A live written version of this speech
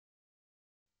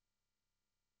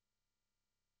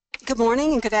Good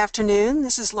morning and good afternoon.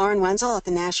 This is Lauren Wenzel at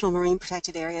the National Marine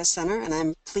Protected Areas Center, and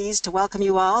I'm pleased to welcome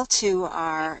you all to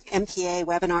our MPA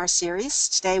webinar series.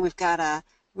 Today we've got a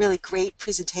really great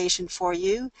presentation for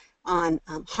you on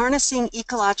harnessing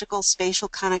ecological spatial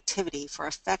connectivity for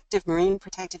effective marine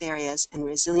protected areas and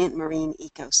resilient marine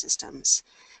ecosystems.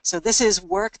 So this is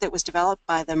work that was developed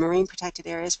by the Marine Protected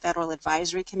Areas Federal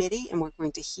Advisory Committee, and we're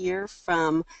going to hear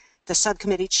from the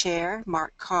subcommittee chair,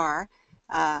 Mark Carr,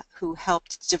 who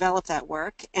helped develop that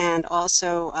work, and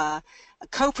also a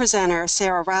co-presenter,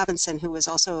 Sarah Robinson, who was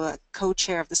also a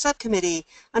co-chair of the subcommittee,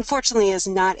 unfortunately is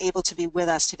not able to be with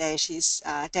us today. She's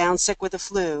down sick with the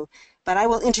flu, but I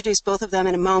will introduce both of them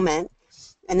in a moment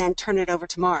and then turn it over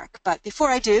to Mark. But before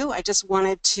I do, I just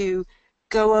wanted to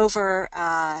go over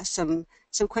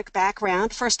some quick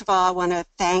background. First of all, I want to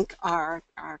thank our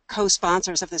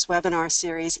co-sponsors of this webinar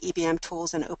series, EBM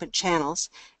Tools and Open Channels.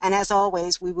 And as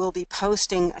always, we will be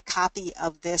posting a copy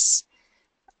of this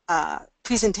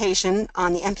presentation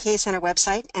on the MPA Center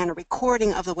website and a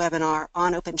recording of the webinar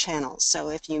on Open Channels. So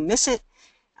if you miss it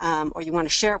or you want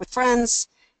to share it with friends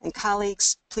and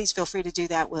colleagues, please feel free to do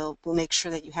that. We'll make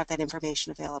sure that you have that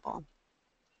information available.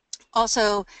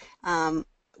 Also,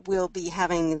 we'll be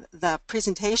having the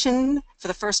presentation for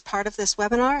the first part of this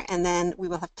webinar, and then we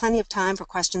will have plenty of time for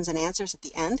questions and answers at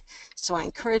the end. So I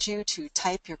encourage you to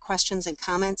type your questions and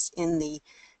comments in the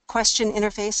question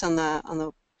interface on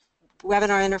the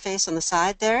webinar interface on the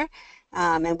side there,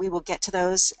 and we will get to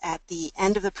those at the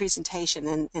end of the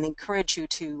presentation and encourage you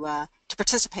to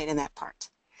participate in that part.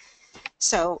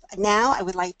 So now I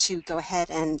would like to go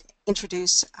ahead and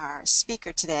introduce our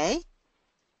speaker today.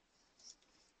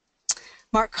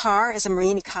 Mark Carr is a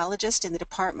marine ecologist in the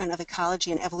Department of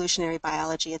Ecology and Evolutionary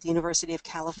Biology at the University of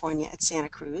California at Santa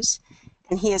Cruz,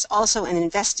 and he is also an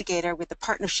investigator with the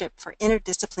Partnership for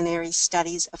Interdisciplinary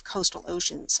Studies of Coastal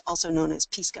Oceans, also known as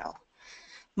PISCO.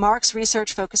 Mark's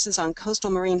research focuses on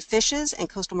coastal marine fishes and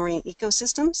coastal marine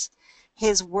ecosystems.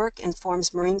 His work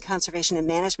informs marine conservation and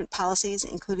management policies,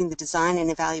 including the design and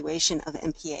evaluation of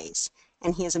MPAs.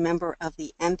 And he is a member of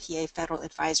the MPA Federal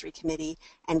Advisory Committee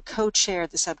and co-chaired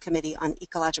the subcommittee on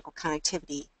ecological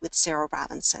connectivity with Sarah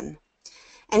Robinson.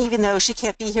 And even though she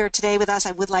can't be here today with us,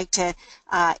 I would like to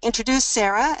introduce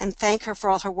Sarah and thank her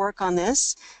for all her work on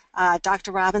this.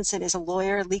 Dr. Robinson is a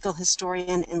lawyer, legal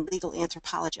historian, and legal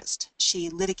anthropologist.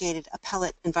 She litigated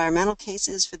appellate environmental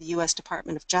cases for the US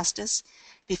Department of Justice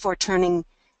before turning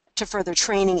to further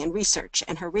training and research,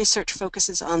 and her research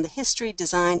focuses on the history,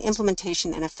 design,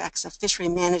 implementation, and effects of fishery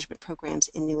management programs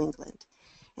in New England.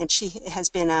 And she has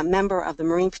been a member of the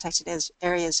Marine Protected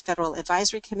Areas Federal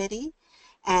Advisory Committee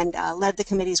and led the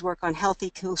committee's work on healthy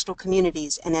coastal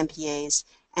communities and MPAs,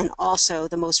 and also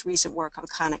the most recent work on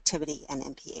connectivity and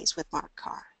MPAs with Mark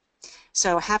Carr.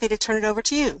 So happy to turn it over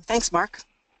to you. Thanks, Mark.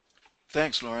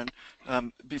 Thanks, Lauren.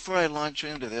 Before I launch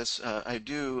into this, I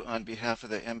do, on behalf of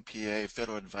the MPA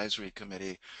Federal Advisory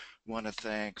Committee, want to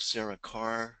thank Sarah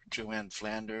Carr, Joanne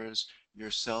Flanders,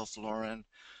 yourself, Lauren,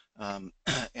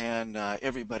 and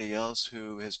everybody else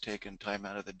who has taken time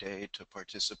out of the day to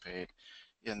participate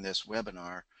in this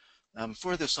webinar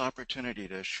for this opportunity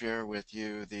to share with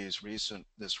you this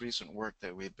recent work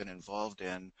that we've been involved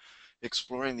in,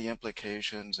 exploring the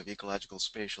implications of ecological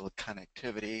spatial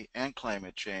connectivity and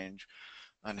climate change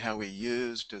on how we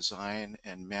use, design,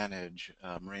 and manage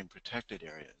marine protected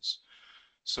areas.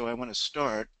 So I want to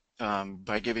start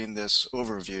by giving this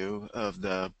overview of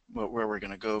where we're going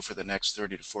to go for the next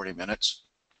 30 to 40 minutes.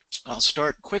 I'll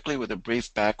start quickly with a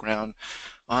brief background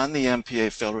on the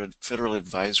MPA Federal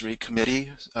Advisory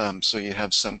Committee, so you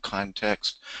have some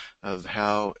context of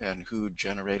how and who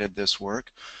generated this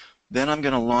work. Then I'm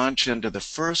going to launch into the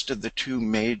first of the two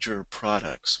major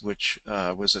products, which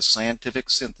was a scientific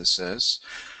synthesis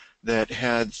that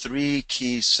had three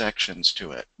key sections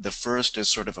to it. The first is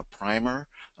sort of a primer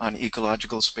on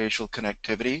ecological spatial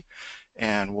connectivity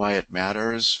and why it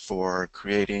matters for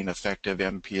creating effective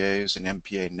MPAs and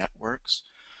MPA networks.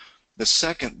 The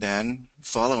second then,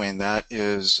 following that,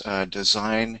 is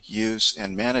design, use,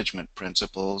 and management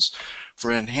principles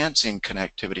for enhancing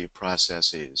connectivity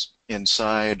processes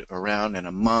inside, around, and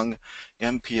among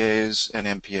MPAs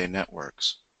and MPA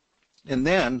networks. And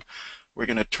then we're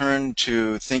going to turn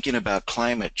to thinking about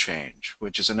climate change,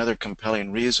 which is another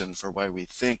compelling reason for why we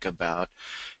think about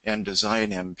and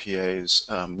design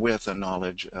MPAs with a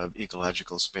knowledge of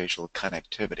ecological spatial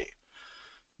connectivity.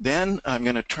 Then I'm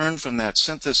going to turn from that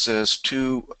synthesis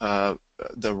to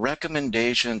the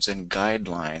recommendations and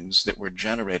guidelines that were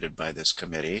generated by this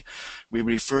committee. We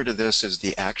refer to this as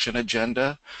the action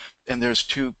agenda, and there's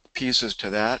two pieces to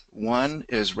that. One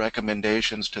is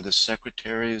recommendations to the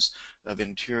Secretaries of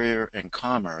Interior and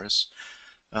Commerce,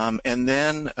 and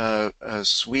then a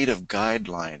suite of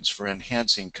guidelines for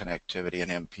enhancing connectivity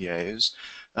in MPAs,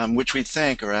 which we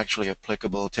think are actually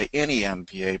applicable to any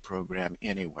MPA program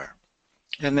anywhere.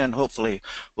 And then hopefully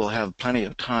we'll have plenty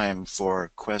of time for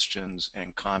questions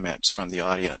and comments from the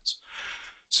audience.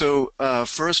 So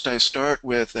first I start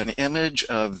with an image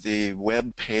of the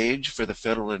web page for the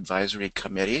Federal Advisory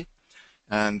Committee.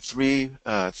 And three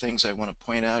things I want to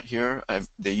point out here.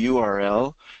 The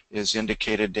URL is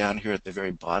indicated down here at the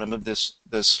very bottom of this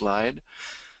slide.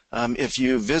 If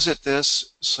you visit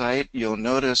this site, you'll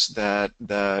notice that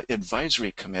the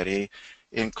Advisory Committee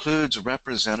includes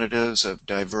representatives of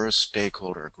diverse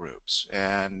stakeholder groups.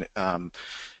 And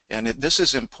this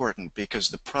is important because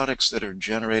the products that are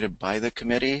generated by the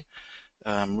committee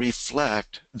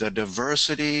reflect the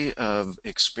diversity of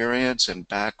experience and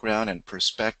background and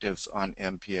perspective on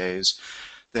MPAs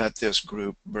that this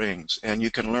group brings. And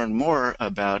you can learn more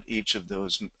about each of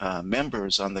those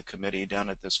members on the committee down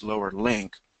at this lower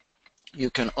link. You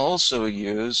can also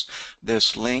use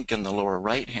this link in the lower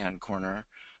right-hand corner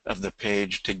of the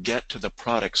page to get to the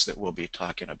products that we'll be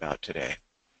talking about today.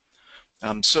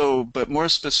 But more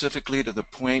specifically to the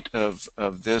point of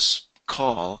this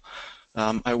call,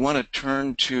 I want to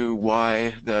turn to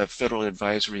why the Federal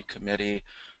Advisory Committee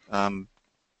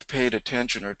paid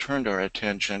attention or turned our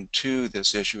attention to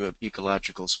this issue of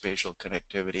ecological spatial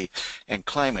connectivity and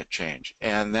climate change.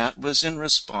 And that was in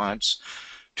response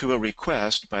to a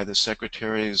request by the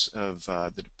Secretaries of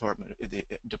the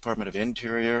Department of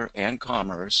Interior and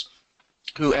Commerce,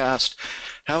 who asked,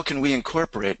 how can we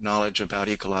incorporate knowledge about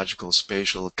ecological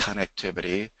spatial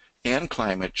connectivity and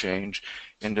climate change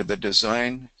into the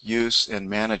design, use, and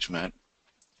management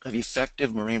of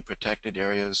effective marine protected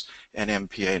areas and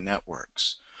MPA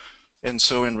networks? And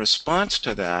so in response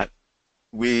to that,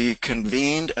 we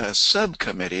convened a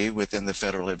subcommittee within the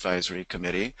Federal Advisory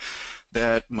Committee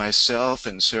that myself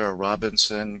and Sarah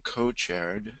Robinson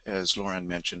co-chaired, as Lauren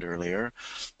mentioned earlier.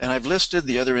 And I've listed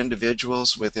the other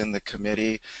individuals within the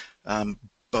committee,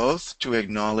 both to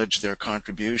acknowledge their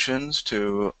contributions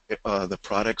to the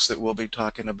products that we'll be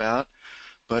talking about,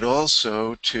 but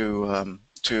also to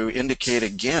indicate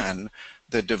again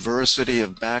the diversity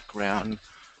of background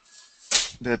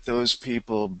that those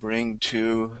people bring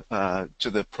to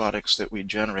the products that we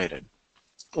generated.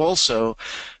 Also,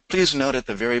 please note at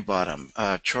the very bottom,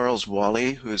 Charles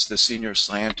Wally, who is the senior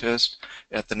scientist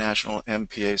at the National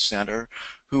MPA Center,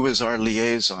 who was our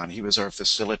liaison. He was our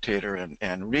facilitator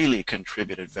and really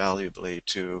contributed valuably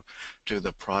to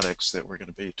the products that we're going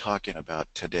to be talking about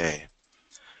today.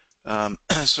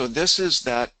 So this is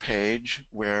that page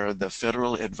where the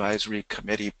Federal Advisory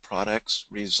Committee products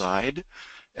reside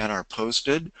and are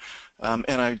posted.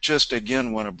 And I just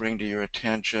again want to bring to your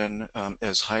attention,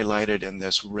 as highlighted in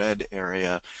this red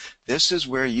area, this is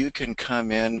where you can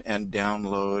come in and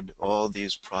download all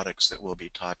these products that we'll be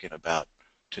talking about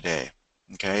today.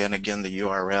 Okay, and again, the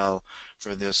URL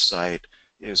for this site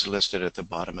is listed at the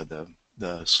bottom of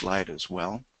the slide as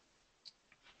well.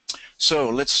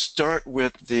 So let's start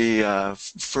with the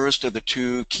first of the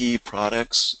two key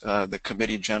products the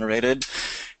committee generated,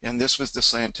 and this was the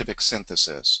scientific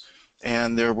synthesis.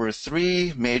 And there were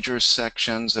three major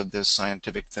sections of this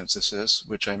scientific synthesis,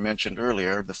 which I mentioned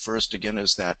earlier. The first, again,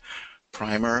 is that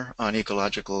primer on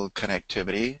ecological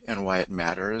connectivity and why it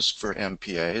matters for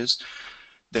MPAs.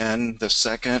 Then the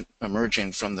second,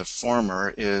 emerging from the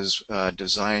former, is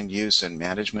design, use, and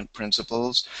management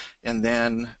principles, and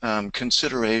then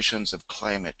considerations of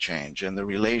climate change and the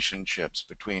relationships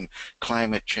between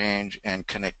climate change and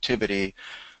connectivity,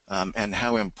 and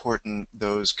how important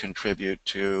those contribute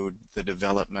to the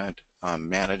development,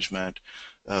 management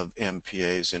of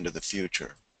MPAs into the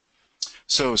future.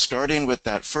 So starting with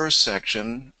that first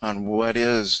section on what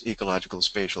is ecological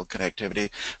spatial connectivity,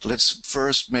 let's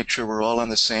first make sure we're all on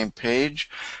the same page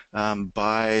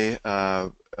by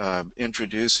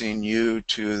introducing you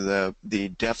to the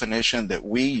definition that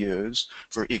we use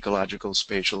for ecological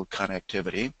spatial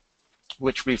connectivity,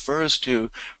 which refers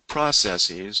to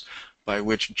processes by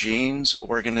which genes,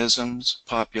 organisms,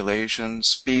 populations,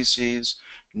 species,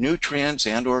 nutrients,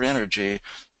 and/or energy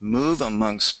move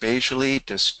among spatially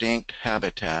distinct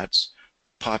habitats,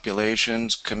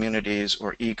 populations, communities,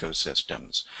 or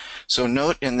ecosystems. So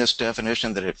note in this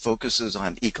definition that it focuses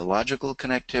on ecological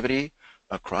connectivity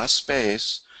across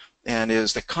space and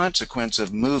is the consequence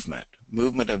of movement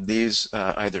of these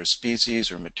either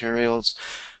species or materials,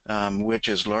 which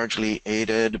is largely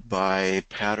aided by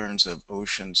patterns of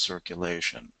ocean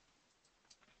circulation.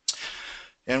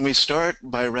 And we start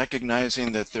by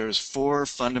recognizing that there's 4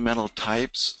 fundamental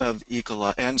types of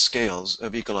and scales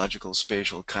of ecological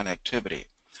spatial connectivity,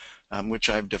 which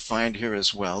I've defined here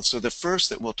as well. So the first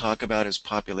that we'll talk about is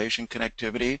population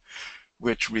connectivity,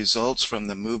 which results from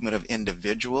the movement of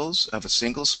individuals of a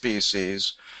single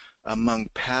species among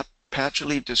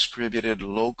patchily distributed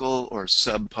local or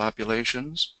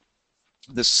subpopulations.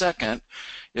 The second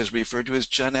is referred to as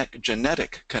genetic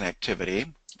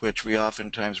connectivity, which we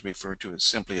oftentimes refer to as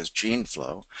simply as gene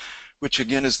flow, which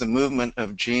again is the movement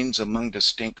of genes among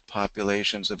distinct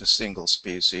populations of a single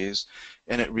species,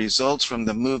 and it results from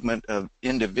the movement of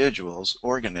individuals,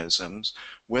 organisms,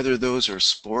 whether those are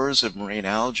spores of marine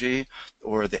algae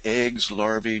or the eggs,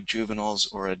 larvae, juveniles,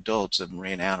 or adults of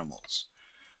marine animals.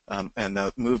 And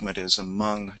the movement is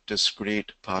among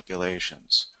discrete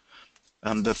populations.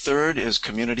 The third is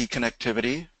community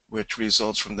connectivity, which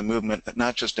results from the movement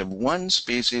not just of one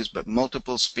species, but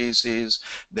multiple species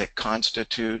that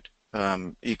constitute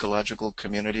ecological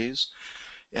communities.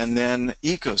 And then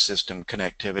ecosystem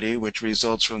connectivity, which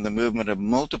results from the movement of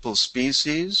multiple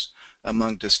species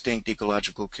among distinct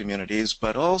ecological communities,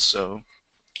 but also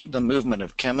the movement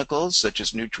of chemicals such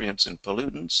as nutrients and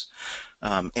pollutants,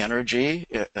 energy,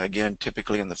 again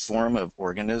typically in the form of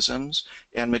organisms,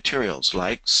 and materials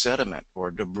like sediment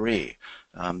or debris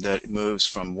that moves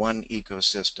from one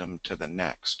ecosystem to the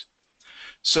next.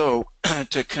 So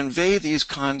to convey these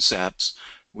concepts,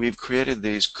 we've created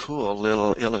these cool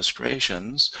little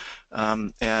illustrations,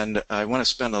 and I want to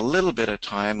spend a little bit of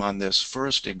time on this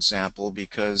first example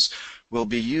because we'll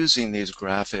be using these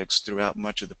graphics throughout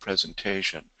much of the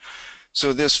presentation.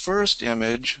 So this first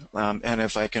image, and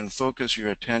if I can focus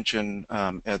your attention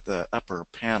at the upper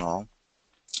panel,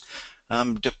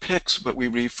 depicts what we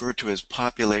refer to as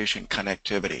population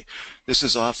connectivity. This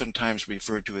is oftentimes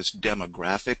referred to as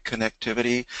demographic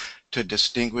connectivity to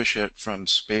distinguish it from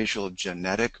spatial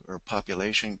genetic or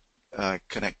population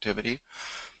connectivity.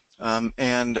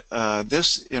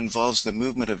 This involves the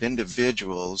movement of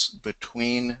individuals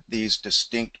between these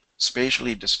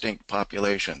spatially distinct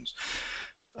populations.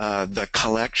 The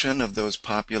collection of those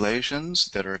populations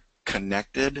that are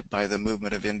connected by the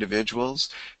movement of individuals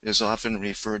is often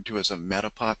referred to as a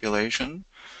metapopulation.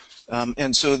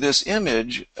 And so this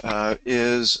image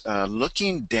is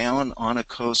looking down on a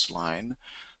coastline.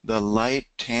 The light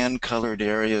tan colored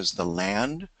area is the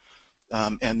land,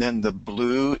 and then the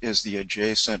blue is the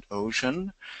adjacent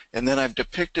ocean. And then I've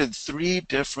depicted 3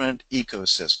 different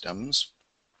ecosystems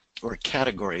or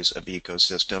categories of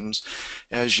ecosystems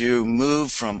as you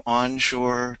move from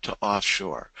onshore to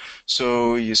offshore.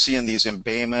 So you see in these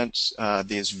embayments,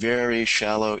 these very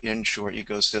shallow inshore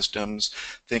ecosystems.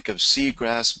 Think of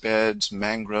seagrass beds,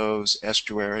 mangroves,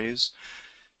 estuaries.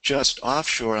 Just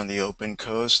offshore on the open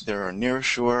coast, there are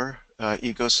nearshore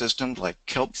ecosystems like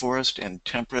kelp forest and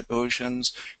temperate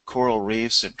oceans, coral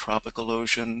reefs and tropical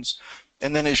oceans.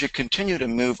 And then as you continue to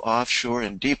move offshore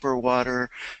in deeper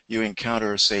water, you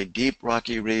encounter, say, deep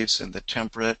rocky reefs in the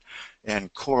temperate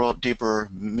and deeper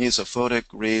mesophotic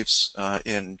reefs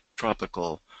in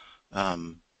tropical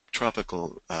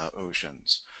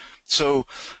oceans. So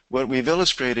what we've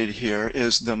illustrated here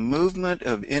is the movement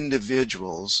of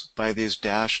individuals by these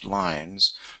dashed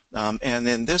lines. And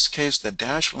in this case, the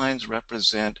dashed lines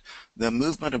represent the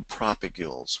movement of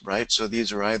propagules, right? So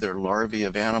these are either larvae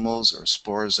of animals or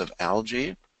spores of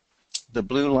algae. The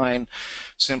blue line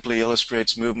simply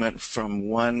illustrates movement from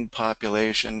one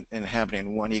population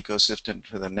inhabiting one ecosystem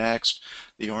to the next.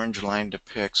 The orange line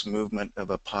depicts movement of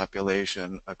a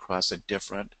population across a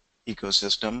different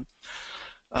ecosystem.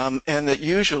 And that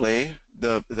usually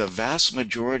the vast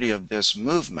majority of this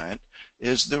movement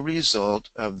is the result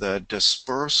of the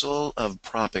dispersal of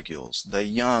propagules, the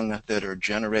young that are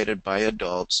generated by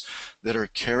adults that are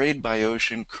carried by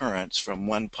ocean currents from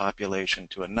one population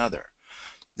to another.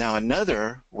 Now,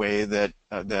 another way that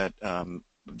that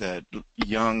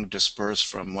young disperse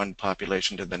from one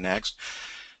population to the next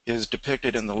is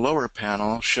depicted in the lower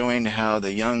panel, showing how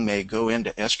the young may go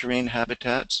into estuarine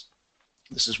habitats.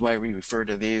 This is why we refer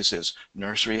to these as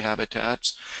nursery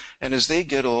habitats. And as they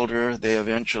get older, they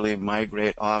eventually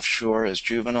migrate offshore as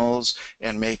juveniles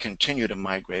and may continue to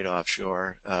migrate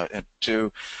offshore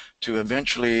to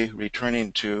eventually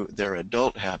returning to their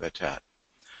adult habitat.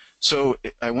 So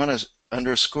I want to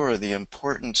underscore the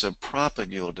importance of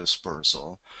propagule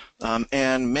dispersal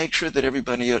and make sure that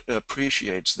everybody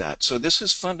appreciates that. So this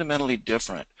is fundamentally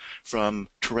different from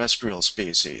terrestrial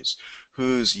species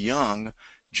whose young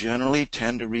generally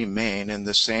tend to remain in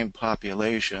the same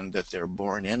population that they're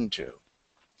born into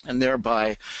and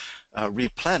thereby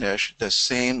replenish the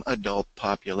same adult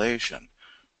population.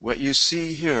 What you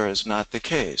see here is not the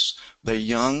case. The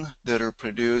young that are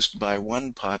produced by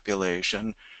one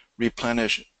population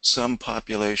replenish some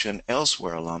population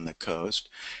elsewhere along the coast,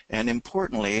 and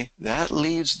importantly, that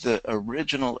leaves the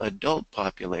original adult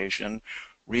population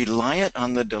reliant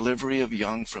on the delivery of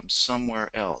young from somewhere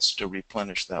else to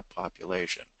replenish that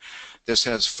population. This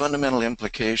has fundamental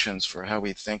implications for how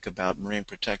we think about marine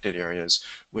protected areas,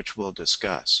 which we'll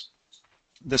discuss.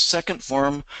 The second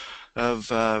form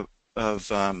of,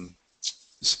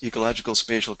 ecological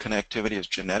spatial connectivity is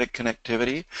genetic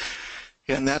connectivity.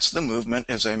 And that's the movement,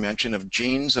 as I mentioned, of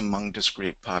genes among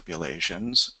discrete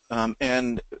populations.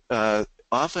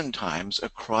 Oftentimes,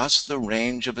 across the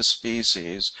range of a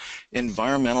species,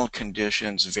 environmental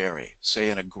conditions vary, say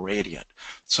in a gradient.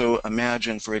 So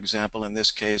imagine, for example, in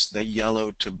this case, the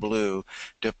yellow to blue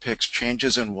depicts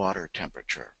changes in water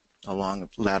temperature along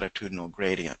latitudinal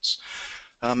gradients.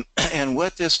 And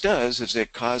what this does is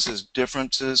it causes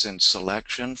differences in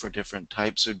selection for different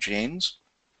types of genes.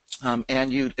 And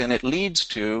it leads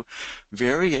to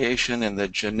variation in the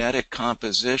genetic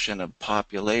composition of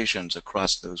populations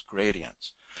across those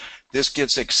gradients. This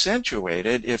gets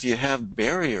accentuated if you have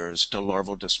barriers to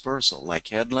larval dispersal, like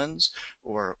headlands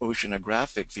or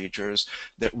oceanographic features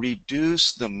that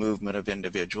reduce the movement of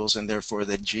individuals and therefore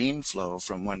the gene flow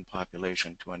from one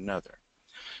population to another.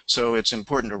 So it's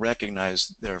important to recognize,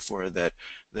 therefore, that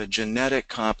the genetic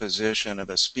composition of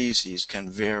a species can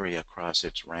vary across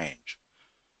its range.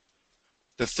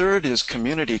 The third is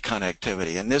community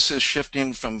connectivity, and this is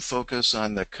shifting from focus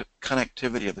on the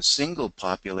connectivity of a single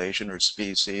population or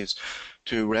species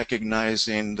to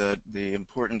recognizing the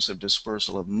importance of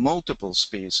dispersal of multiple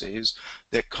species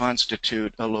that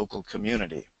constitute a local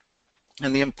community.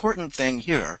 And the important thing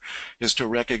here is to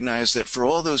recognize that for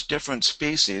all those different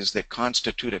species that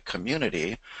constitute a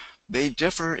community, they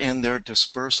differ in their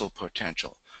dispersal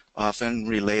potential, often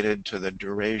related to the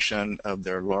duration of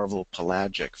their larval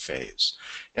pelagic phase.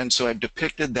 And so I've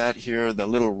depicted that here. The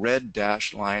little red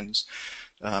dashed lines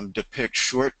depict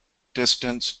short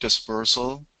distance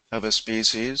dispersal of a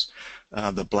species.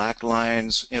 The black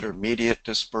lines, intermediate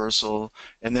dispersal,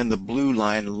 and then the blue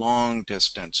line, long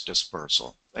distance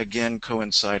dispersal, again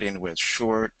coinciding with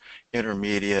short,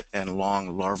 intermediate, and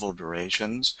long larval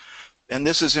durations. And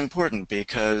this is important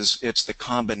because it's the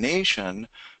combination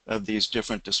of these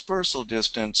different dispersal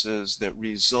distances that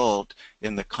result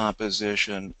in the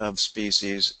composition of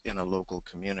species in a local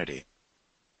community.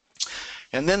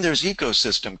 And then there's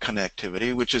ecosystem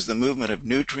connectivity, which is the movement of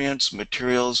nutrients,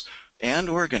 materials, and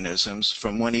organisms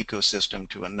from one ecosystem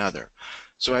to another.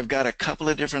 So I've got a couple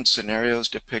of different scenarios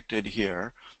depicted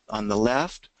here. On the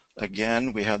left,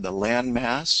 again, we have the land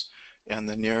mass and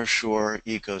the nearshore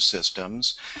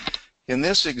ecosystems. In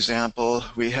this example,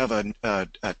 we have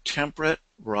a temperate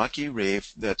rocky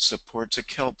reef that supports a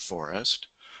kelp forest.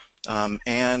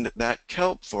 And that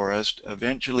kelp forest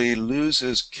eventually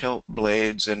loses kelp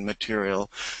blades and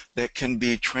material that can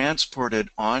be transported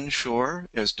onshore,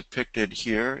 as depicted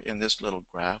here in this little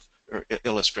graph or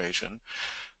illustration.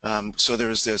 So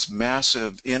there's this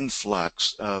massive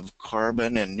influx of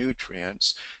carbon and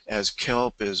nutrients as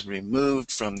kelp is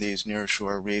removed from these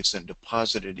nearshore reefs and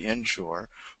deposited inshore,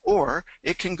 or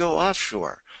it can go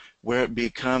offshore, where it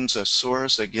becomes a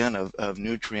source, again, of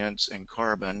nutrients and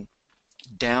carbon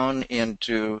down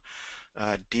into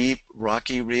deep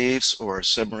rocky reefs or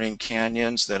submarine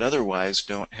canyons that otherwise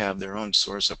don't have their own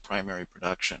source of primary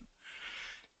production.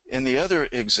 In the other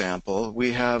example,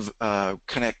 we have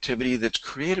connectivity that's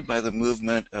created by the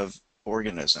movement of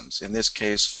organisms, in this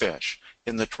case fish,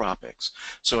 in the tropics.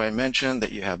 So I mentioned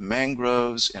that you have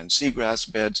mangroves and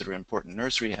seagrass beds that are important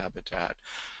nursery habitat.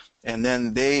 And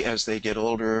then they, as they get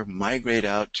older, migrate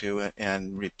out to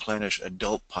and replenish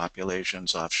adult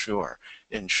populations offshore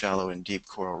in shallow and deep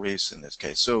coral reefs in this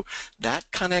case. So that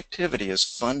connectivity is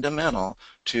fundamental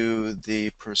to the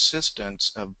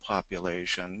persistence of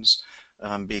populations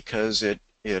because it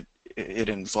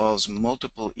involves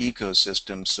multiple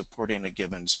ecosystems supporting a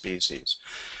given species.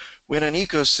 When an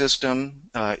ecosystem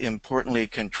importantly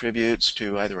contributes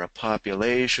to either a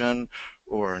population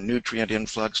or a nutrient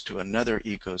influx to another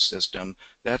ecosystem,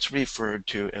 that's referred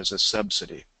to as a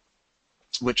subsidy,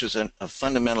 which is a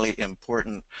fundamentally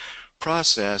important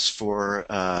process for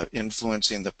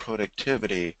influencing the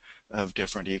productivity of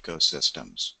different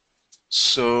ecosystems.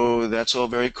 So that's all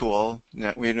very cool.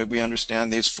 We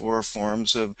understand these four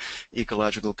forms of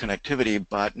ecological connectivity,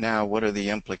 but now what are the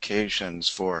implications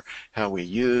for how we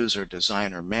use or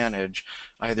design or manage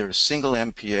either single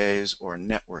MPAs or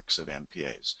networks of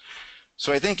MPAs?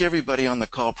 So I think everybody on the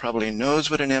call probably knows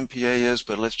what an MPA is,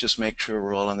 but let's just make sure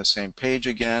we're all on the same page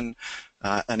again.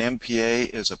 An MPA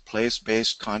is a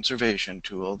place-based conservation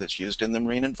tool that's used in the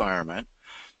marine environment.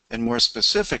 And more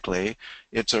specifically,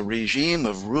 it's a regime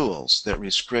of rules that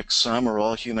restricts some or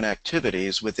all human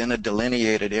activities within a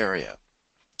delineated area.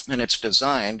 And it's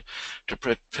designed to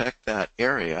protect that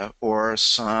area or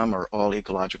some or all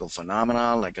ecological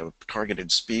phenomena like a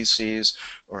targeted species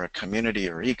or a community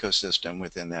or ecosystem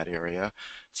within that area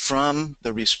from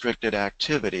the restricted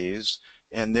activities,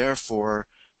 and therefore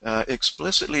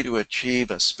explicitly to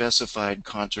achieve a specified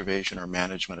conservation or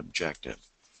management objective.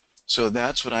 So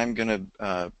that's what I'm going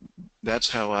to,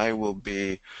 that's how I will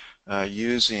be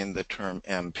using the term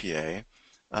MPA.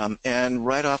 And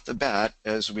right off the bat,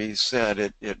 as we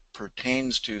said, it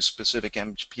pertains to specific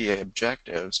MPA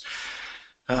objectives.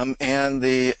 And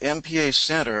the MPA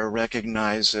Center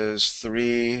recognizes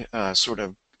three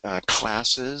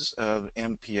classes of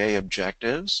MPA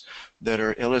objectives that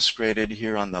are illustrated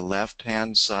here on the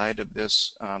left-hand side of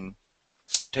this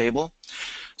table.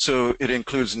 So it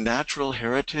includes natural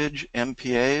heritage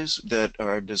MPAs that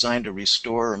are designed to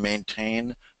restore or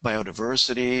maintain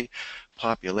biodiversity,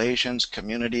 populations,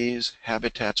 communities,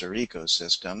 habitats, or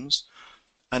ecosystems.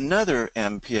 Another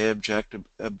MPA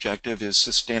objective is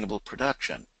sustainable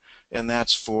production, and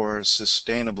that's for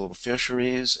sustainable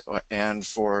fisheries and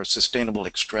for sustainable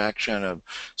extraction of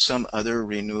some other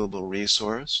renewable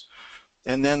resource.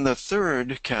 And then the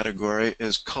third category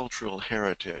is cultural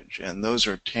heritage, and those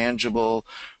are tangible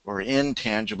or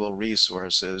intangible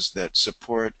resources that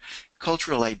support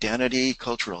cultural identity,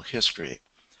 cultural history.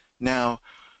 Now,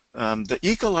 the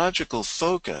ecological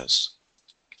focus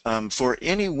for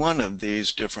any one of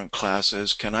these different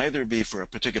classes can either be for a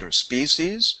particular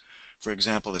species, for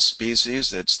example, a species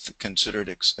that's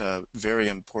considered very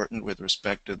important with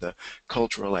respect to the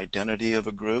cultural identity of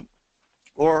a group,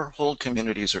 or whole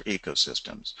communities or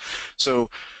ecosystems. So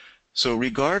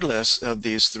regardless of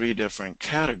these three different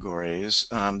categories,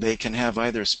 they can have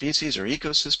either species or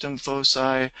ecosystem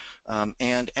foci,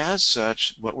 and as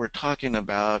such, what we're talking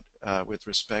about with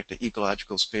respect to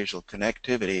ecological spatial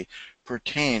connectivity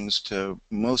pertains to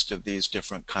most of these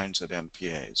different kinds of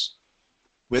MPAs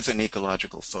with an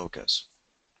ecological focus.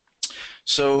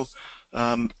 So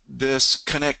this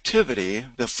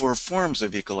connectivity, the four forms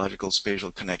of ecological spatial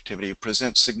connectivity,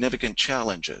 present significant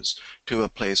challenges to a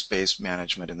place-based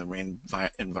management in the marine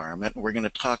environment. We're going to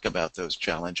talk about those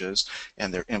challenges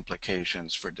and their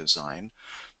implications for design.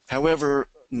 However,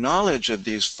 knowledge of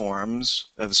these forms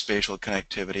of spatial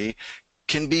connectivity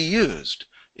can be used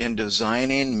in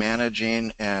designing,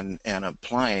 managing, and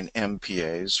applying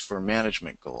MPAs for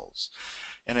management goals.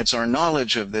 And it's our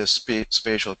knowledge of this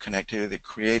spatial connectivity that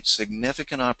creates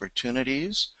significant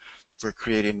opportunities for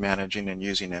creating, managing, and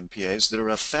using MPAs that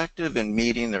are effective in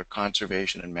meeting their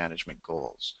conservation and management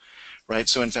goals. Right?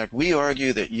 So in fact, we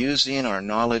argue that using our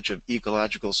knowledge of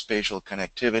ecological spatial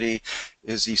connectivity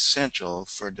is essential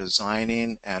for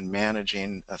designing and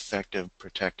managing effective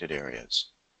protected areas.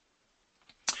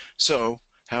 So,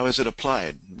 how is it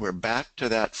applied? We're back to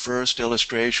that first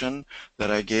illustration that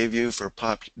I gave you for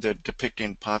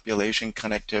depicting population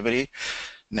connectivity.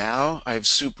 Now I've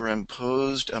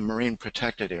superimposed a marine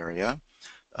protected area,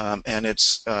 and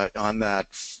it's on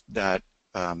that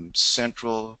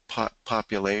central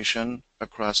population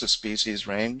across a species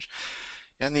range.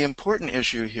 And the important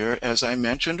issue here, as I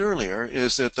mentioned earlier,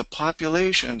 is that the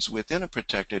populations within a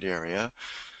protected area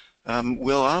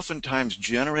will oftentimes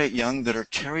generate young that are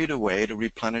carried away to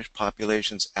replenish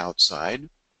populations outside.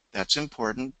 That's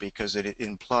important because it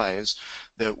implies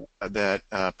that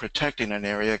protecting an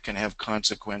area can have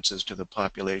consequences to the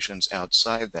populations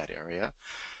outside that area.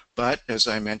 But as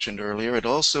I mentioned earlier, it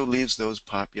also leaves those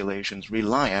populations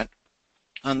reliant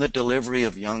on the delivery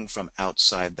of young from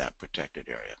outside that protected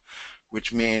area,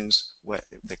 which means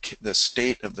the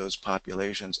state of those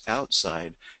populations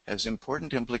outside has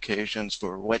important implications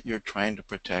for what you're trying to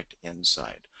protect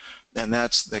inside. And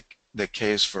that's the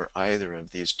case for either of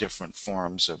these different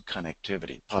forms of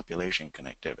connectivity, population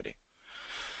connectivity.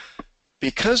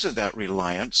 Because of that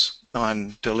reliance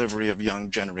on delivery of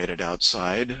young generated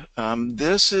outside,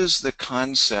 this is the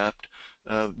concept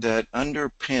that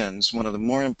underpins, one of the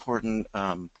more important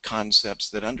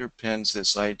concepts that underpins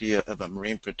this idea of a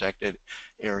marine protected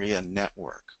area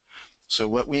network. So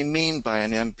what we mean by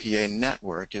an MPA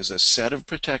network is a set of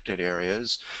protected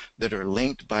areas that are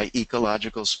linked by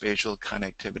ecological spatial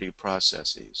connectivity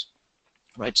processes.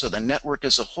 Right, so the network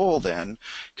as a whole then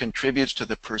contributes to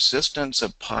the persistence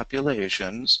of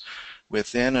populations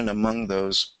within and among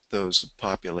those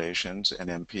populations and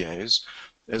MPAs,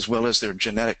 as well as their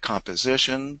genetic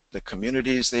composition, the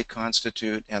communities they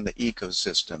constitute, and the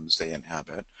ecosystems they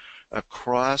inhabit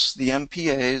across the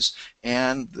MPAs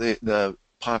and the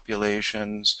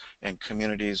populations and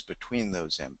communities between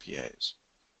those MPAs.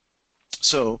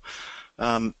 So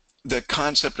the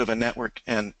concept of a network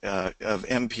and of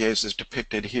MPAs is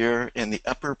depicted here. In the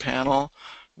upper panel,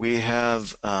 we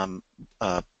have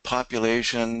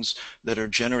populations that are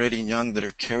generating young that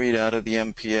are carried out of the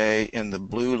MPA. In the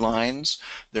blue lines,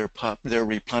 they're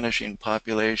replenishing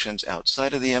populations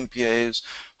outside of the MPAs,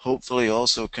 hopefully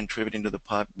also contributing to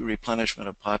the replenishment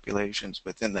of populations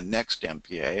within the next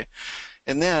MPA.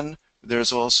 And then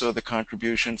there's also the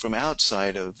contribution from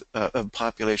outside of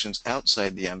populations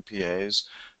outside the MPAs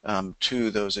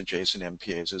to those adjacent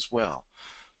MPAs as well.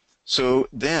 So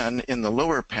then in the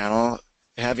lower panel,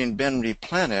 having been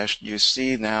replenished, you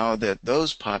see now that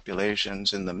those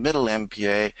populations in the middle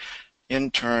MPA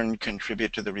in turn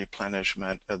contribute to the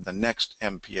replenishment of the next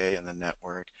MPA in the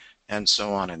network, and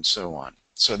so on and so on.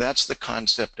 So that's the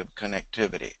concept of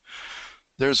connectivity.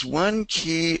 There's one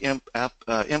key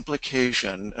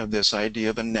implication of this idea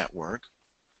of a network,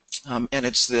 and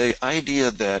it's the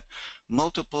idea that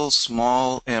multiple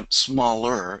smaller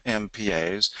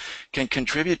MPAs can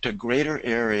contribute to greater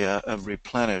area of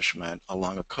replenishment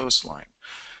along a coastline.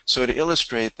 So to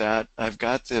illustrate that, I've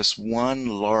got this one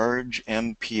large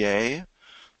MPA,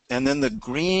 and then the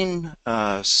green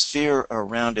sphere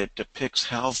around it depicts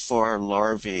how far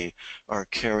larvae are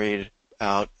carried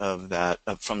out of that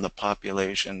from the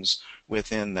populations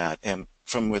within that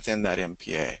from within that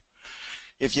MPA.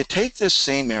 If you take this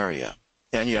same area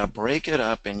and you break it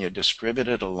up and you distribute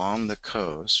it along the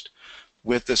coast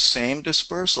with the same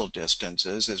dispersal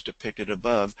distances as depicted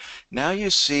above, now you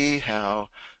see how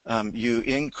you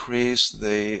increase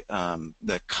the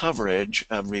coverage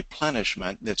of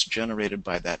replenishment that's generated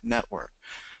by that network.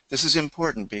 This is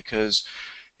important because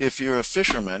if you're a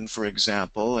fisherman, for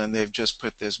example, and they've just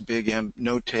put this big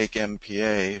no-take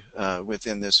MPA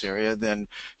within this area, then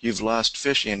you've lost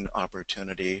fishing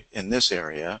opportunity in this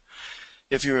area.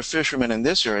 If you're a fisherman in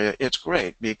this area, it's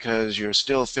great because you're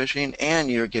still fishing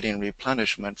and you're getting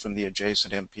replenishment from the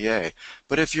adjacent MPA.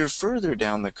 But if you're further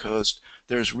down the coast,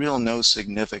 there's no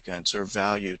significance or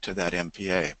value to that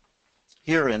MPA.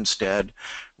 Here instead,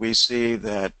 we see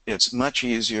that it's much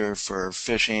easier for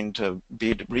fishing to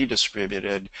be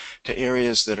redistributed to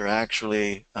areas that are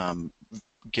actually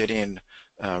getting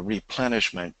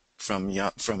replenishment from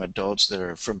adults that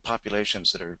are from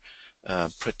populations that are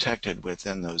protected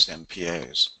within those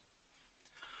MPAs.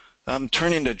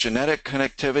 Turning to genetic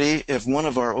connectivity, if one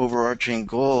of our overarching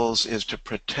goals is to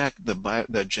protect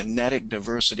the genetic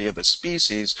diversity of a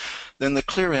species, then the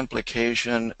clear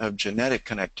implication of genetic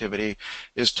connectivity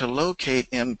is to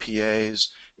locate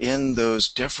MPAs in those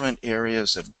different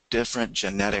areas of different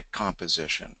genetic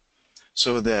composition,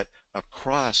 so that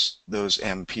across those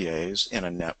MPAs in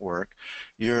a network,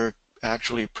 you're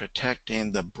actually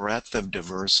protecting the breadth of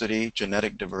diversity,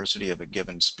 genetic diversity of a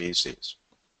given species.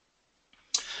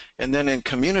 And then in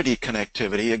community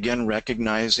connectivity, again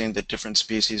recognizing that different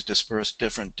species disperse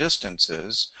different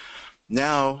distances,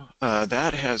 now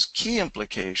that has key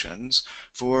implications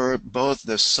for both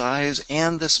the size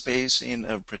and the spacing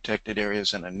of protected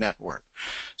areas in a network.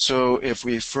 So if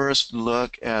we first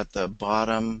look at the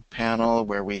bottom panel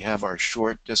where we have our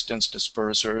short distance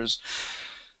dispersers,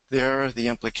 there, the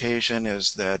implication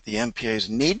is that the MPAs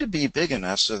need to be big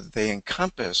enough so that they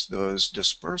encompass those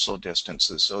dispersal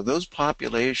distances. So those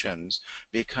populations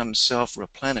become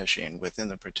self-replenishing within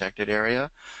the protected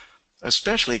area,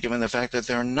 especially given the fact that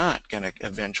they're not going to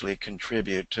eventually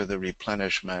contribute to the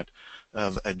replenishment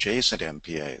of adjacent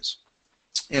MPAs.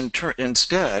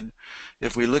 Instead,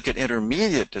 if we look at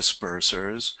intermediate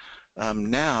dispersers,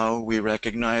 now we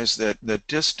recognize that the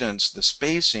distance, the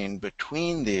spacing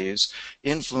between these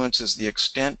influences the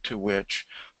extent to which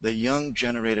the young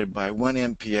generated by one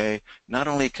MPA not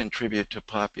only contribute to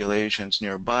populations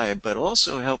nearby, but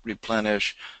also help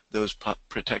replenish those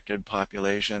protected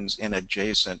populations in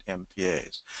adjacent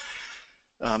MPAs.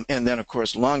 And then, of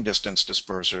course, long-distance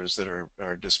dispersers that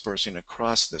are dispersing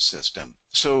across the system.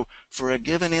 So for a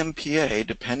given MPA,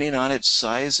 depending on its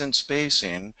size and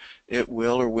spacing, it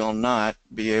will or will not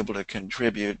be able to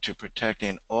contribute to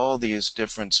protecting all these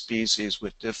different species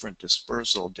with different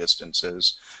dispersal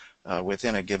distances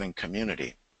within a given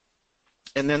community.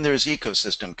 And then there's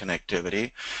ecosystem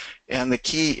connectivity. And the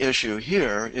key issue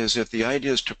here is that the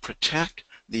idea is to protect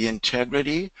the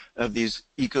integrity of these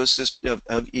ecosystem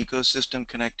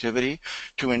connectivity,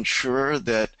 to ensure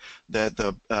that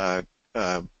the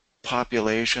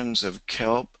populations of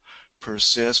kelp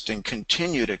persist and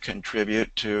continue to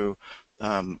contribute to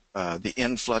the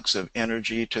influx of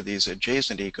energy to these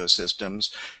adjacent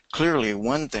ecosystems, clearly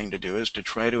one thing to do is to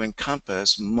try to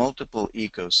encompass multiple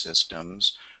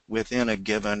ecosystems within a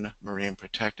given marine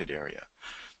protected area.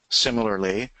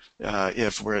 Similarly,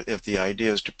 if the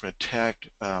idea is to protect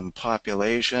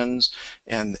populations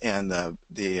and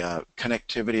the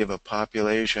connectivity of a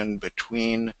population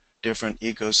between different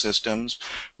ecosystems,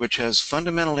 which has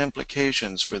fundamental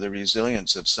implications for the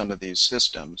resilience of some of these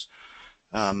systems,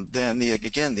 then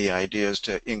again, the idea is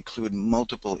to include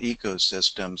multiple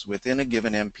ecosystems within a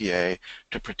given MPA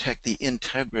to protect the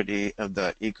integrity of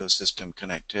that ecosystem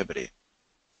connectivity.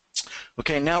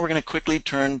 Okay, now we're going to quickly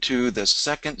turn to the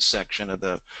second section of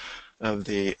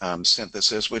the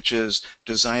synthesis, which is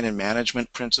design and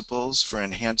management principles for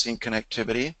enhancing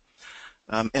connectivity.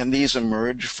 And these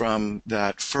emerge from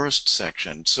that first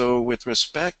section. So with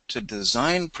respect to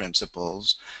design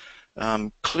principles,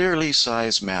 clearly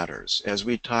size matters, as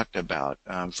we talked about.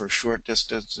 For short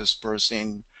distance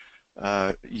dispersing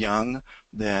young,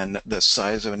 then the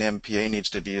size of an MPA needs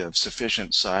to be of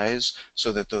sufficient size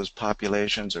so that those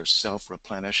populations are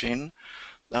self-replenishing.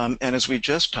 And as we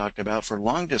just talked about, for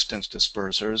long distance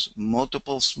dispersers,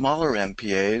 multiple smaller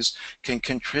MPAs can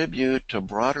contribute to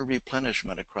broader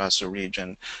replenishment across a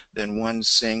region than one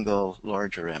single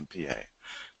larger MPA.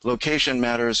 Location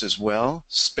matters as well.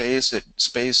 Spacing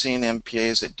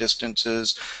MPAs at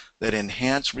distances that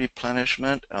enhance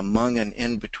replenishment among and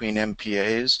in between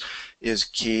MPAs is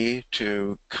key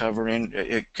to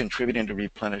contributing to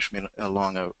replenishment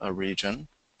along a region.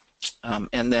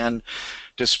 And then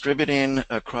distributing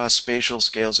across spatial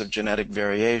scales of genetic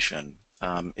variation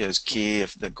is key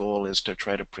if the goal is to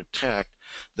try to protect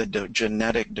the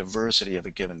genetic diversity of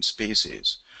a given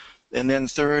species. And then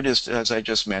third is, as I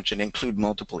just mentioned, include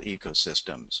multiple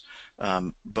ecosystems,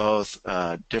 both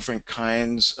different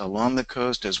kinds along the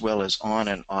coast as well as on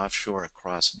and offshore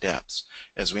across depths.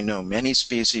 As we know, many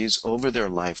species over their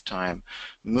lifetime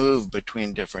move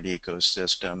between different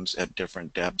ecosystems at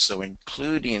different depths. So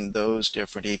including those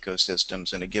different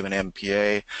ecosystems in a given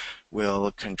MPA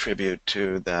will contribute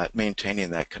to that, maintaining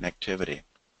that connectivity.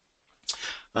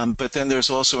 But then there's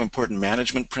also important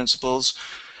management principles.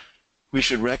 We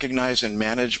should recognize and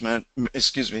manage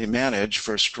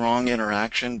for strong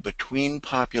interaction between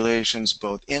populations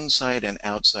both inside and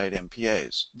outside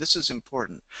MPAs. This is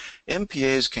important.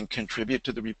 MPAs can contribute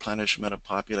to the replenishment of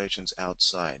populations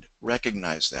outside.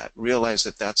 Recognize that. Realize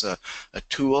that that's a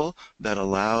tool that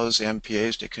allows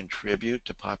MPAs to contribute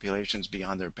to populations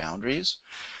beyond their boundaries.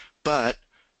 But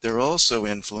they're also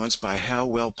influenced by how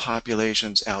well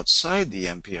populations outside the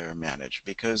MPA are managed,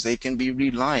 because they can be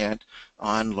reliant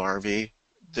on larvae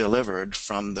delivered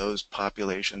from those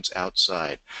populations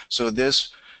outside. So this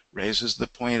raises the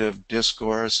point of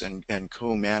discourse and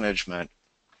co-management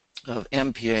of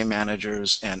MPA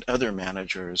managers and other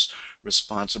managers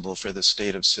responsible for the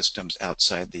state of systems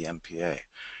outside the MPA.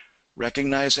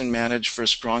 Recognize and manage for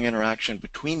strong interaction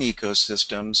between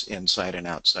ecosystems inside and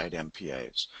outside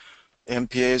MPAs.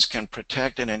 MPAs can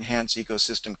protect and enhance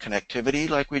ecosystem connectivity,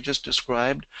 like we just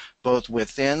described, both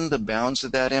within the bounds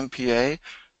of that MPA.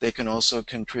 They can also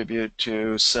contribute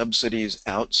to subsidies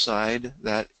outside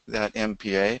that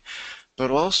MPA, but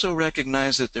also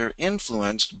recognize that they're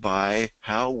influenced by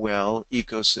how well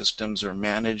ecosystems are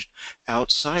managed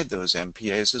outside those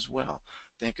MPAs as well.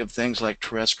 Think of things like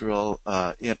terrestrial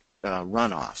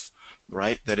runoff,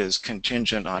 right, that is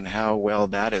contingent on how well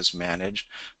that is managed,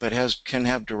 but can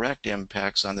have direct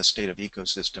impacts on the state of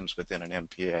ecosystems within an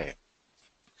MPA.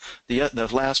 The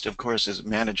last, of course, is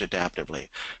manage adaptively.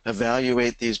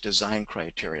 Evaluate these design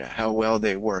criteria, how well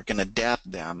they work, and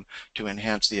adapt them to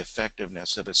enhance the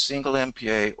effectiveness of a single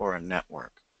MPA or a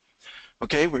network.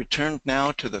 Okay, we turn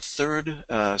now to the third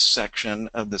section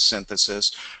of the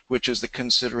synthesis, which is the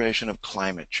consideration of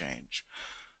climate change.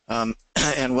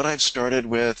 And what I've started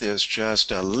with is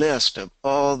just a list of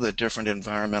all the different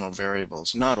environmental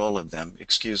variables, not all of them,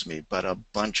 excuse me, but a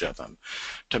bunch of them,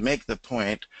 to make the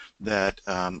point that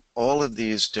all of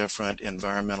these different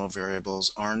environmental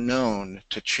variables are known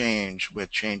to change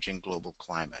with changing global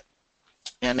climate.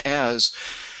 And as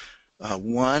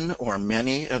one or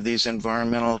many of these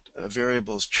environmental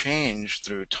variables change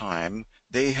through time,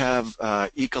 they have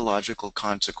ecological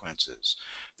consequences.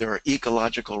 There are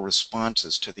ecological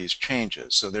responses to these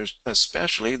changes. So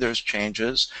there's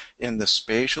changes in the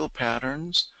spatial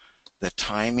patterns, the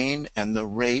timing, and the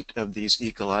rate of these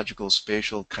ecological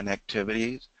spatial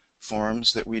connectivity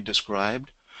forms that we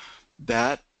described.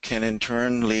 That can in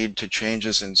turn lead to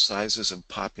changes in sizes of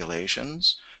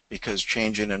populations, because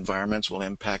changing environments will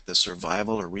impact the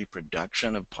survival or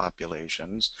reproduction of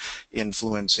populations,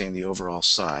 influencing the overall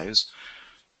size.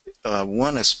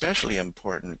 one especially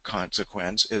important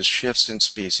consequence is shifts in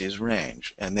species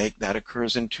range, and that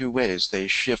occurs in two ways. They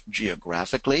shift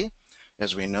geographically.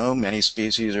 As we know, many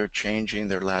species are changing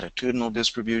their latitudinal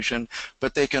distribution,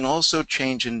 but they can also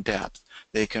change in depth.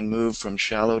 They can move from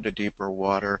shallow to deeper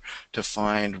water to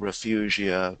find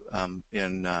refugia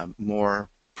in more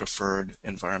preferred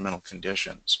environmental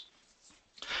conditions.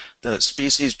 The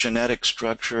species genetic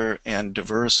structure and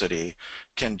diversity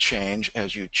can change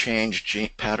as you change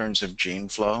patterns of gene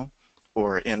flow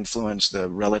or influence the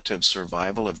relative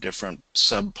survival of different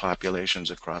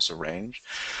subpopulations across a range.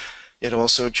 It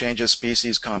also changes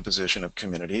species composition of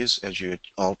communities as you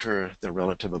alter the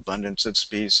relative abundance of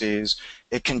species.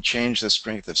 It can change the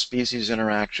strength of species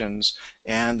interactions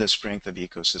and the strength of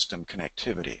ecosystem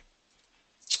connectivity.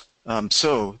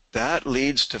 So that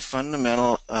leads to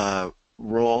fundamental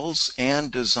roles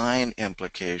and design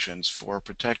implications for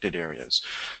protected areas.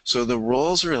 So the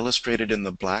roles are illustrated in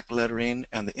the black lettering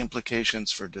and the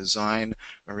implications for design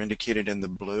are indicated in the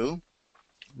blue.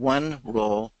 One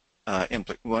role,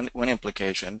 one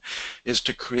implication is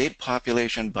to create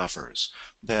population buffers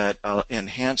that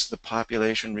enhance the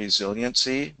population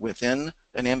resiliency within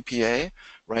an MPA,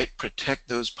 right? Protect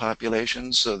those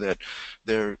populations so that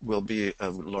there will be a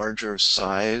larger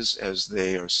size as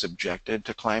they are subjected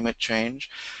to climate change.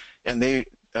 And they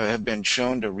have been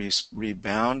shown to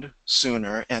rebound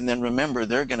sooner. And then remember,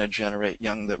 they're going to generate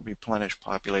young that replenish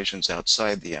populations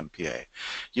outside the MPA.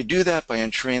 You do that by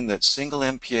ensuring that single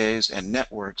MPAs and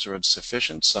networks are of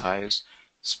sufficient size,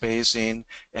 spacing,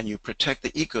 and you protect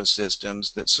the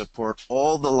ecosystems that support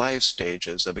all the life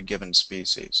stages of a given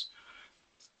species.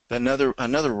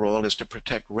 Another role is to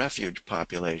protect refuge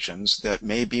populations that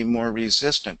may be more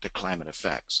resistant to climate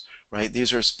effects, right?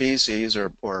 These are species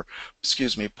or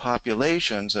excuse me,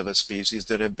 populations of a species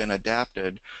that have been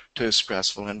adapted to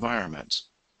stressful environments.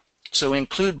 So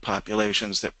include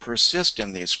populations that persist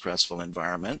in these stressful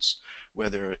environments,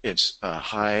 whether it's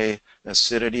high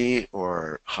acidity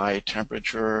or high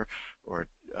temperature or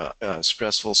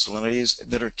stressful salinities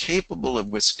that are capable of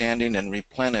withstanding and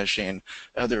replenishing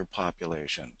other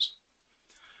populations.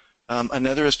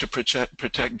 Another is to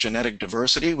protect genetic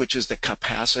diversity, which is the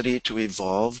capacity to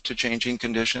evolve to changing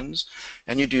conditions.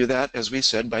 And you do that, as we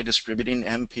said, by distributing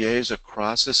MPAs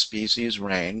across a species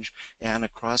range and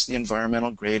across the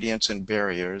environmental gradients and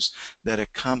barriers that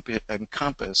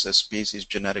encompass a species'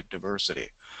 genetic diversity.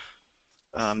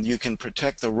 You can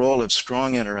protect the role of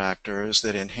strong interactors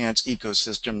that enhance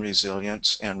ecosystem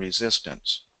resilience and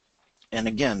resistance. And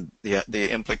again,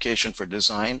 the implication for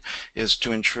design is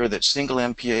to ensure that single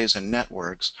MPAs and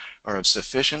networks are of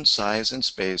sufficient size and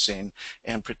spacing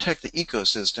and protect the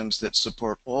ecosystems that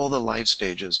support all the life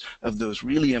stages of those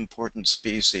really important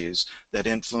species that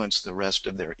influence the rest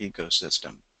of their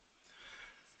ecosystem.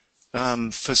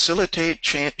 Facilitate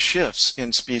shifts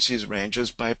in species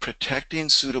ranges by protecting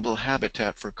suitable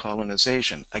habitat for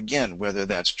colonization. Again, whether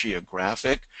that's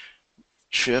geographic,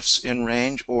 shifts in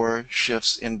range, or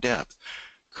shifts in depth.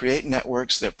 Create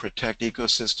networks that protect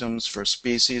ecosystems for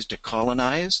species to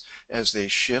colonize as they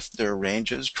shift their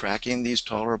ranges, tracking these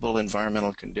tolerable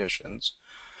environmental conditions.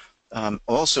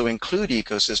 Also include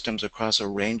ecosystems across a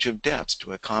range of depths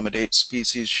to accommodate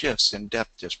species shifts in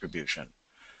depth distribution.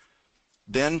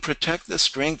 Then protect the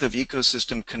strength of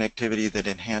ecosystem connectivity that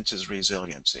enhances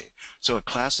resiliency. So a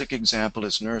classic example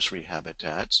is nursery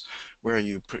habitats, where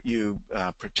you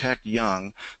protect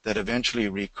young that eventually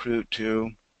recruit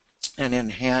to and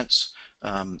enhance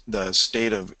the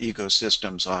state of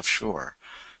ecosystems offshore.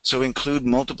 So include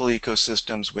multiple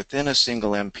ecosystems within a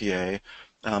single MPA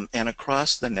and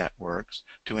across the networks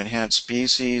to enhance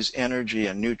species, energy,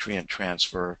 and nutrient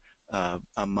transfer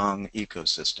among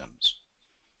ecosystems.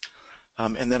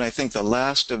 And then I think the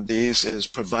last of these is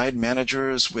provide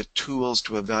managers with tools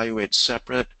to evaluate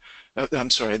separate. I'm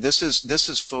sorry, this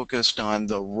is focused on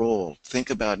the role.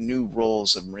 Think about new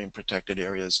roles of marine protected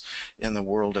areas in the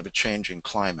world of a changing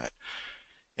climate.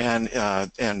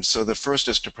 And so the first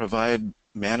is to provide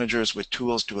managers with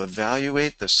tools to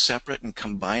evaluate the separate and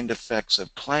combined effects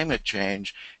of climate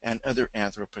change and other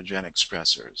anthropogenic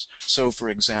stressors. So for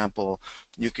example,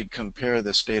 you could compare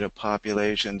the state of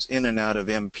populations in and out of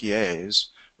MPAs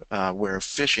where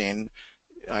fishing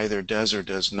either does or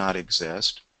does not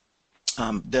exist,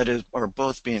 are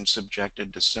both being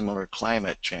subjected to similar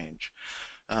climate change.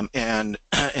 And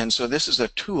so this is a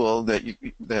tool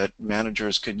that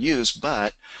managers could use,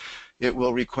 but it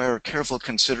will require careful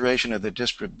consideration of the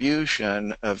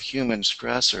distribution of human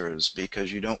stressors,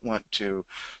 because you don't want to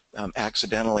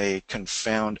accidentally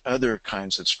confound other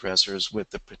kinds of stressors with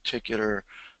the particular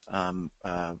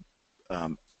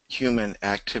human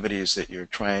activities that you're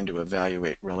trying to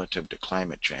evaluate relative to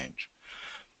climate change.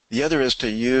 The other is to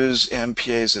use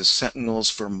MPAs as sentinels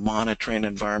for monitoring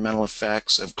environmental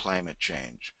effects of climate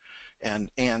change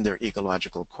and their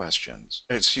ecological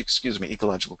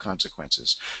ecological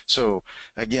consequences. So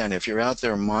again, if you're out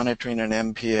there monitoring an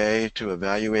MPA to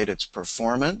evaluate its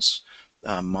performance,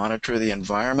 monitor the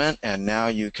environment, and now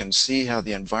you can see how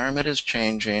the environment is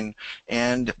changing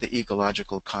and the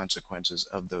ecological consequences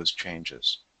of those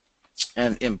changes.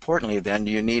 And importantly, then,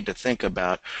 you need to think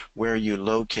about where you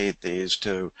locate these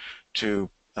to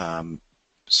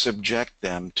subject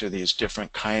them to these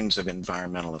different kinds of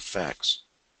environmental effects.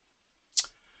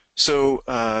 So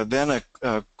then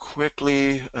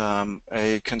quickly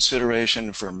a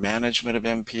consideration for management of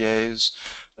MPAs.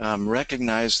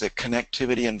 Recognize that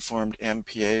connectivity-informed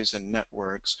MPAs and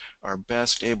networks are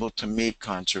best able to meet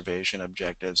conservation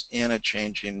objectives in a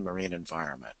changing marine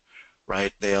environment.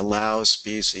 Right? They allow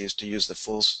species to use the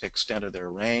full extent of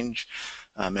their range,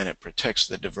 and it protects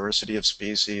the diversity of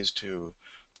species to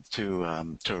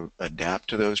adapt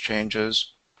to those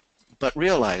changes. But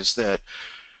realize that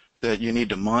you need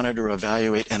to monitor,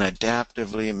 evaluate, and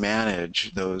adaptively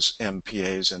manage those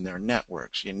MPAs and their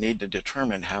networks. You need to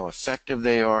determine how effective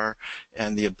they are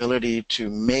and the ability to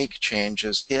make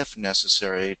changes if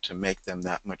necessary to make them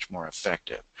that much more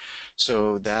effective.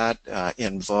 So that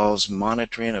involves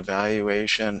monitoring,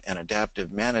 evaluation, and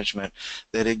adaptive management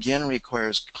that again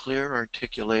requires clear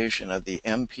articulation of the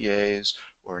MPAs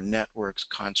or networks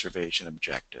conservation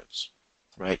objectives.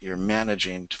 Right? You're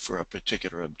managing for a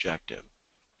particular objective.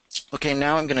 Okay,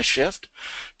 now I'm going to shift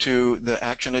to the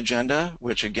action agenda,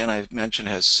 which again I mentioned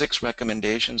has 6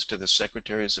 recommendations to the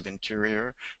Secretaries of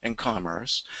Interior and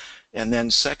Commerce, and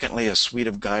then secondly a suite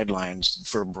of guidelines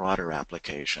for broader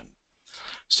application.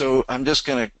 So I'm just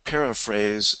going to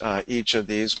paraphrase each of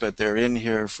these, but they're in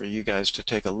here for you guys to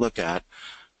take a look at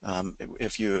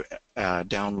if you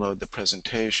download the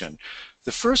presentation.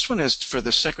 The first one is for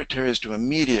the secretaries to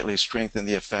immediately strengthen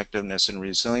the effectiveness and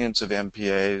resilience of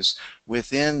MPAs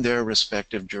within their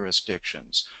respective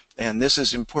jurisdictions. And this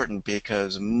is important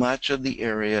because much of the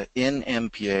area in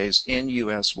MPAs in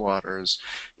U.S. waters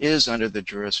is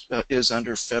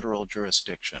under federal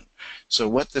jurisdiction. So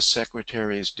what the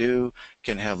secretaries do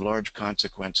can have large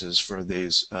consequences for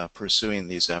these pursuing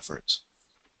these efforts.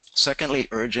 Secondly,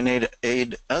 urge and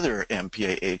aid other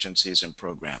MPA agencies and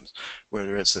programs,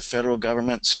 whether it's the federal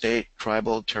government, state,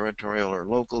 tribal, territorial, or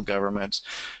local governments,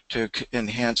 to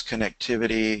enhance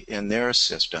connectivity in their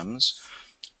systems.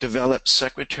 Develop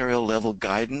secretarial level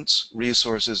guidance,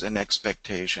 resources, and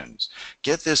expectations.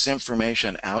 Get this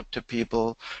information out to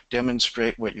people,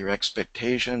 demonstrate what your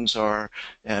expectations are,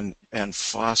 and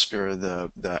foster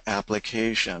the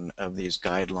application of these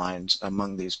guidelines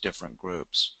among these different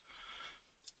groups.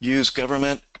 Use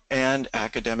government and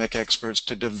academic experts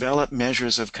to develop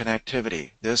measures of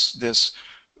connectivity.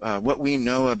 What we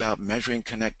know about measuring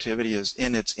connectivity is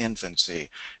in its infancy,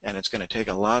 and it's going to take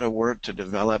a lot of work to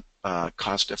develop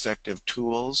cost-effective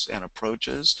tools and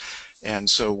approaches. And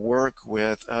so work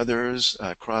with others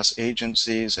across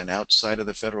agencies and outside of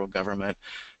the federal government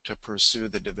to pursue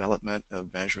the development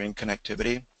of measuring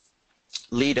connectivity.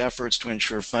 Lead efforts to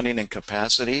ensure funding and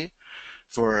capacity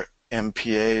for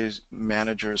MPA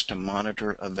managers to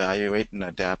monitor, evaluate, and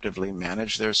adaptively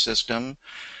manage their system.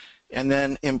 And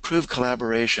then improve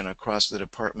collaboration across the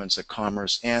Departments of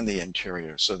Commerce and the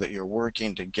Interior so that you're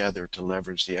working together to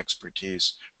leverage the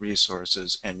expertise,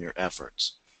 resources, and your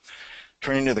efforts.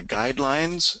 Turning to the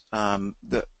guidelines, and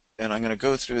I'm going to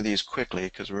go through these quickly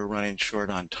because we're running short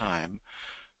on time.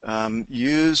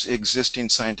 Use existing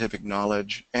scientific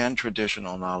knowledge and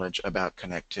traditional knowledge about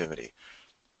connectivity.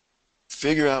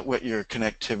 Figure out what your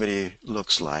connectivity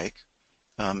looks like.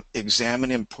 Examine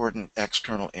important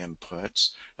external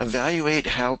inputs. Evaluate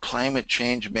how climate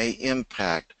change may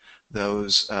impact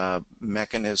those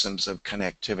mechanisms of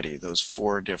connectivity, those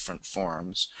 4 different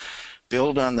forms.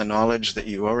 Build on the knowledge that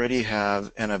you already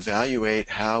have and evaluate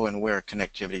how and where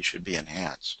connectivity should be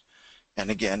enhanced.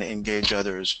 And again, engage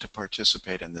others to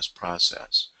participate in this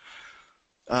process.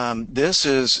 This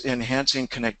is enhancing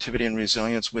connectivity and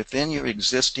resilience within your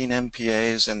existing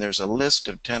MPAs, and there's a list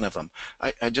of 10 of them.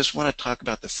 I just want to talk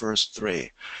about the first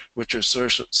 3, which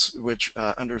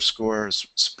underscores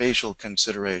spatial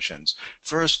considerations.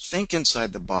 First, think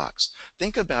inside the box.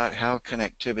 Think about how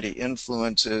connectivity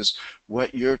influences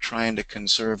what you're trying to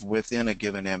conserve within a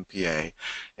given MPA,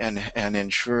 and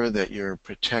ensure that you're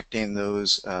protecting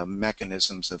those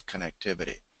mechanisms of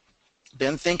connectivity.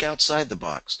 Then think outside the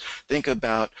box. Think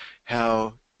about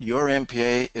how your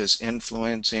MPA is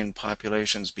influencing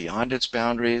populations beyond its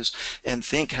boundaries, and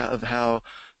think of how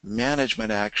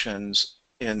management actions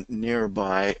in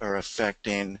nearby are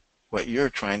affecting what you're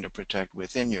trying to protect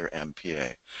within your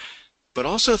MPA. But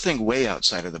also think way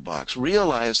outside of the box.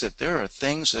 Realize that there are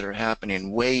things that are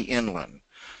happening way inland,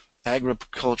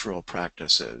 agricultural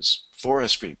practices,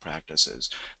 forestry practices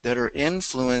that are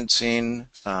influencing,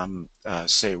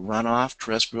 say, runoff,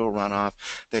 terrestrial runoff,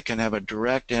 that can have a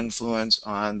direct influence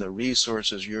on the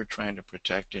resources you're trying to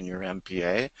protect in your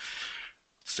MPA.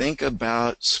 Think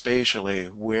about spatially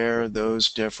where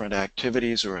those different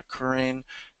activities are occurring,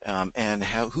 and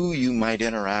who you might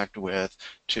interact with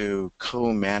to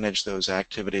co-manage those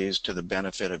activities to the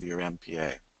benefit of your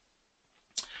MPA.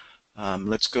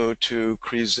 Let's go to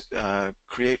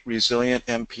create resilient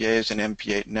MPAs and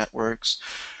MPA networks.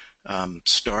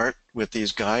 Start with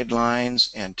these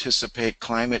guidelines, anticipate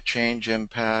climate change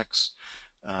impacts,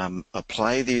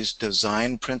 apply these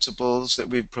design principles that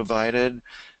we've provided,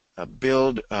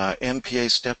 build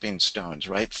MPA stepping stones,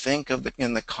 right? Think of it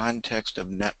in the context of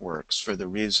networks for the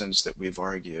reasons that we've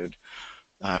argued,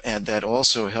 and that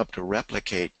also help to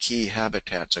replicate key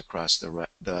habitats across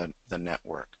the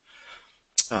network.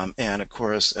 And of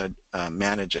course,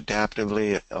 manage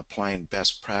adaptively, applying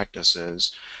best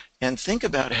practices, and think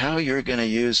about how you're going to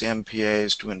use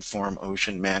MPAs to inform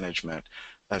ocean management,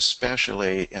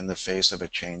 especially in the face of a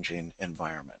changing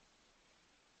environment.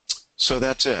 So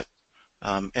that's it.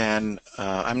 I'm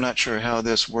not sure how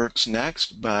this works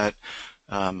next, but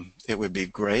it would be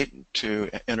great to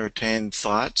entertain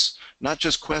thoughts, not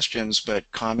just questions,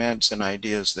 but comments and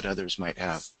ideas that others might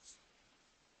have.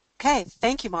 Okay,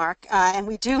 thank you, Mark. And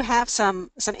we do have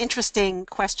some interesting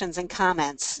questions and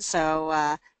comments.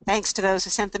 So thanks to those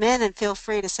who sent them in, and feel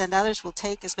free to send others. We'll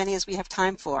take as many as we have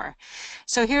time for.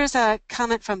 So here's a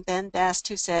comment from Ben Best,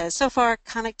 who says, so far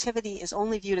connectivity is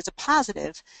only viewed as a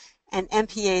positive and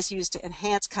MPA is used to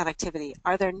enhance connectivity.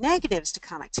 Are there negatives to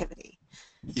connectivity?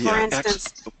 For Yeah,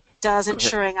 instance, does go ahead.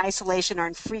 ensuring isolation or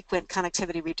infrequent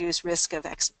connectivity reduce risk of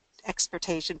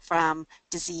exportation from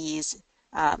disease?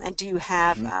 And do you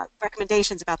have Mhm.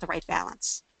 recommendations about the right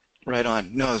balance? Right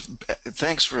on. No,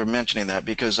 thanks for mentioning that,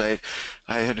 because I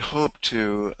had hoped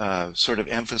to sort of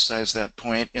emphasize that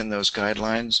point in those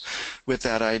guidelines with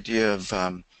that idea of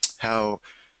how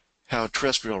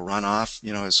terrestrial runoff,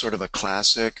 is sort of a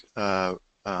classic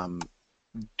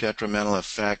detrimental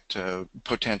effect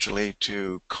potentially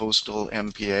to coastal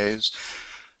MPAs.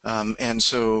 And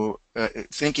so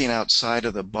thinking outside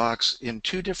of the box in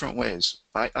two different ways.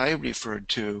 I referred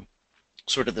to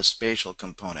sort of the spatial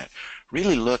component.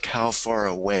 Really look how far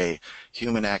away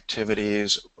human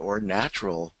activities or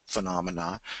natural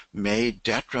phenomena may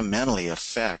detrimentally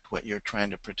affect what you're trying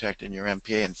to protect in your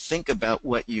MPA, and think about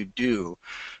what you do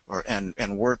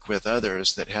and work with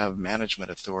others that have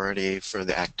management authority for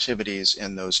the activities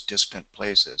in those distant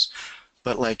places.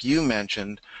 But like you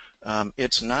mentioned,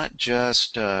 it's not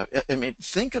just, I mean,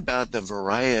 think about the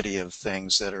variety of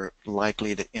things that are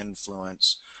likely to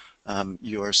influence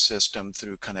your system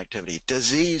through connectivity.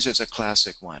 Disease is a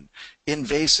classic one.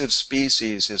 Invasive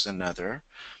species is another.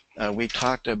 We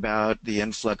talked about the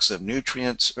influx of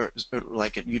nutrients, or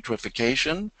like at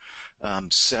eutrophication,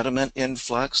 sediment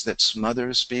influx that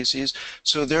smothers species.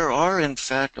 So there are, in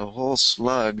fact, a whole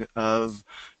slug of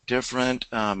different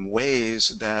ways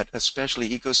that especially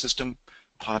ecosystem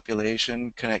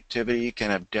population connectivity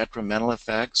can have detrimental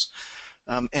effects.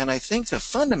 And I think the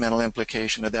fundamental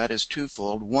implication of that is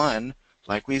twofold. One,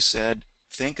 like we said,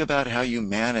 think about how you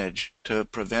manage to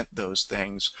prevent those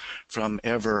things from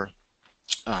ever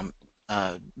um,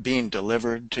 being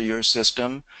delivered to your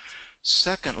system.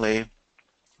 Secondly,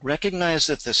 recognize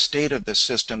that the state of the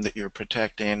system that you're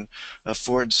protecting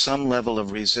affords some level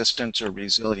of resistance or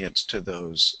resilience to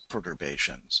those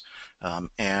perturbations,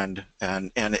 and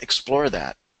explore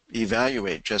that.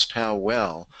 Evaluate just how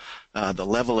well the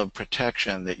level of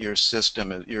protection that your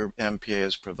system, your MPA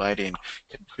is providing,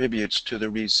 contributes to the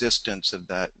resistance of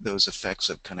those effects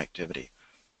of connectivity.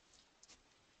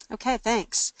 Okay,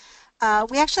 thanks.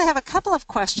 We actually have a couple of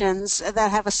questions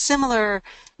that have a similar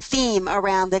theme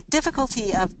around the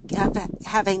difficulty of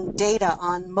having data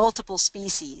on multiple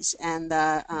species and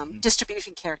the Mhm.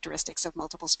 distribution characteristics of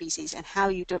multiple species, and how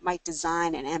you might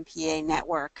design an MPA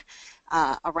network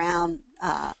around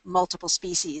multiple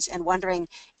species, and wondering,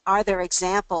 are there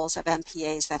examples of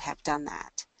MPAs that have done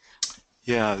that?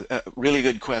 Yeah, really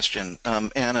good question,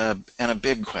 and a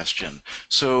big question.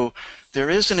 So there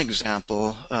is an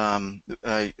example.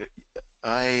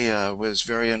 I was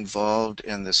very involved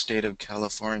in the state of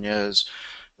California's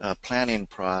planning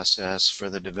process for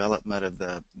the development of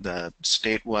the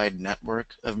statewide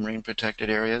network of marine protected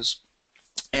areas.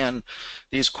 And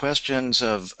these questions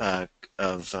of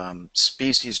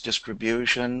species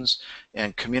distributions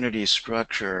and community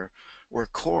structure were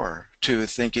core to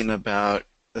thinking about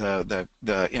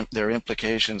their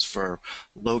implications for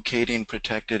locating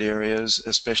protected areas,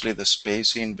 especially the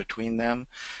spacing between them.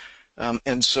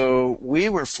 And so we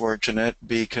were fortunate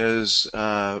because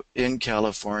in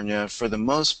California, for the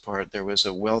most part, there was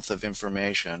a wealth of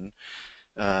information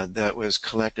that was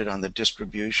collected on the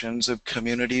distributions of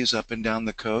communities up and down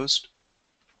the coast.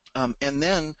 And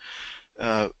then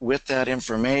with that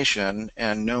information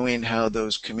and knowing how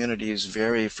those communities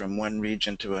vary from one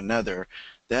region to another,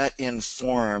 that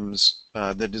informs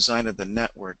the design of the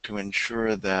network to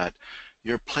ensure that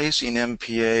you're placing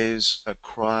MPAs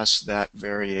across that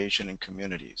variation in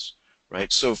communities,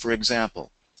 right? So for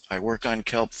example, I work on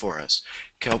kelp forests.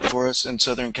 Kelp forests in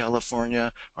Southern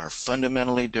California are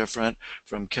fundamentally different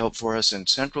from kelp forests in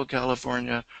Central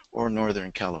California or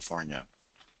Northern California.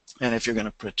 And if you're going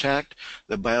to protect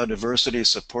the biodiversity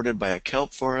supported by a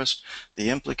kelp forest,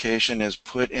 the implication is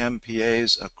put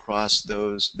MPAs across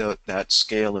that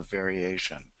scale of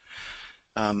variation.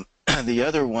 The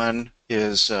other one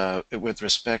is with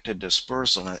respect to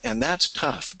dispersal, and that's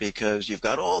tough because you've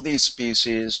got all these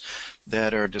species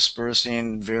that are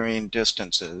dispersing varying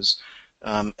distances.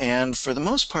 And for the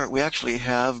most part, we actually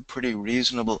have pretty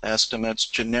reasonable estimates,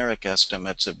 generic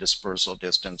estimates of dispersal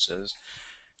distances,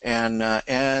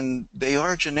 and they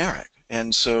are generic.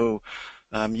 And so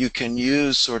you can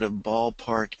use sort of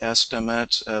ballpark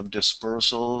estimates of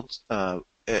dispersal,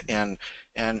 and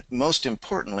and most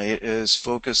importantly is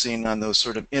focusing on those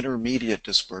sort of intermediate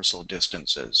dispersal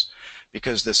distances,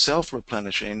 because the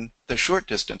self-replenishing, the short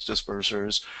distance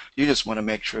dispersers, you just want to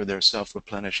make sure they're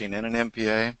self-replenishing in an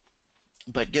MPA,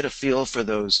 but get a feel for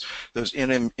those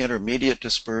intermediate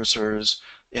dispersers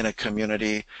in a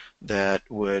community that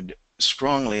would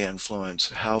strongly influence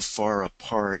how far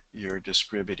apart you're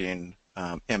distributing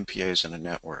MPAs in a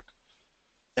network.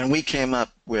 And we came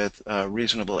up with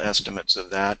reasonable estimates of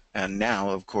that, and now,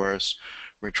 of course,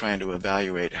 we're trying to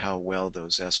evaluate how well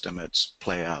those estimates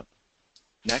play out.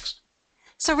 Next.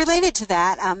 So related to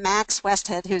that, Max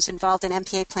Westhead, who's involved in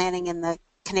MPA planning in the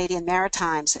Canadian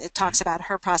Maritimes, it talks about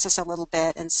her process a little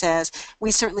bit and says, we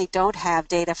certainly don't have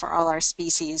data for all our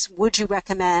species. Would you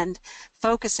recommend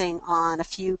focusing on a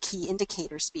few key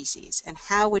indicator species? And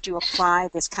how would you apply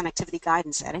this connectivity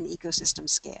guidance at an ecosystem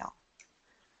scale?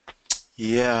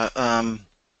 Yeah,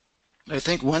 I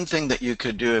think one thing that you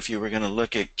could do if you were going to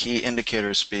look at key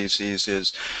indicator species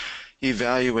is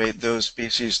evaluate those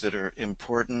species that are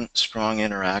important, strong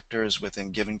interactors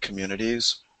within given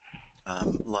communities,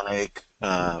 and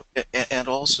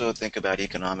also think about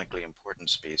economically important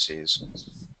species,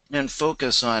 and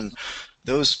focus on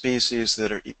those species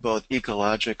that are both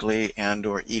ecologically and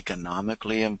or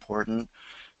economically important,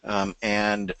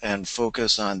 and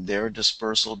focus on their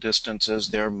dispersal distances,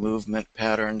 their movement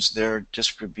patterns, their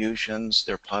distributions,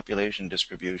 their population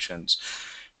distributions,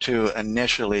 to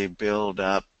initially build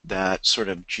up that sort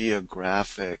of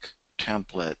geographic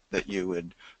template that you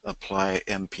would apply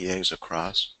MPAs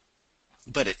across.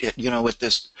 But with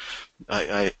this,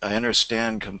 I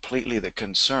understand completely the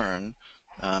concern.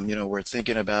 We're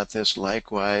thinking about this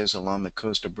likewise along the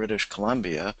coast of British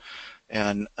Columbia,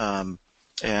 and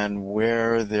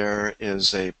where there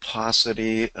is a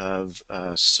paucity of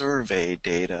survey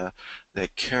data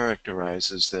that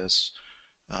characterizes this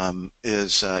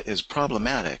is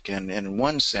problematic. And in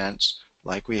one sense,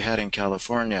 like we had in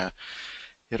California,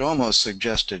 it almost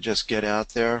suggests to just get out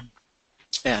there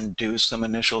and do some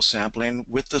initial sampling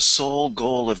with the sole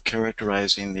goal of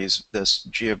characterizing this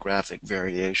geographic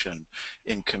variation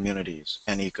in communities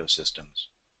and ecosystems.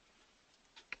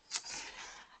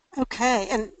 Okay,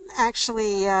 and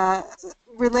actually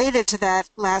related to that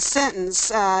last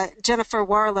sentence, Jennifer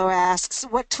Warlow asks,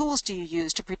 what tools do you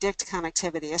use to predict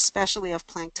connectivity, especially of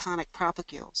planktonic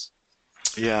propagules?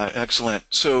 Yeah, excellent.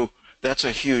 So that's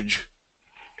a huge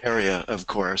area, of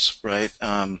course, right?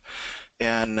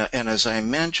 And as I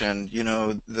mentioned,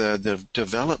 the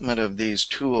development of these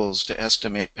tools to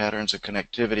estimate patterns of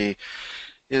connectivity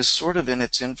is sort of in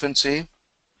its infancy.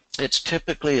 It's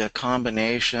typically a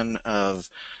combination of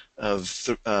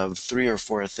three or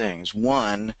four things.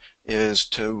 One is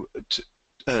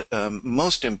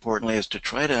most importantly, is to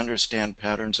try to understand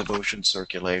patterns of ocean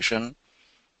circulation,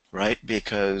 right?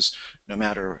 Because no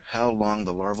matter how long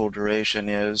the larval duration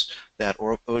is, that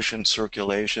ocean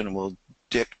circulation will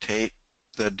dictate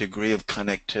the degree of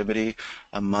connectivity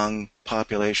among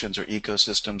populations or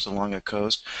ecosystems along a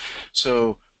coast.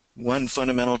 So one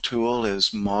fundamental tool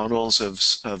is models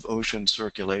of ocean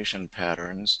circulation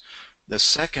patterns. The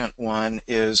second one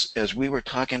is, as we were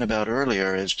talking about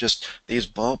earlier, is just these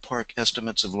ballpark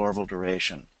estimates of larval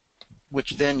duration,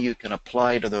 which then you can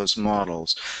apply to those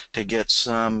models to get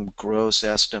some gross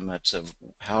estimates of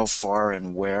how far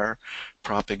and where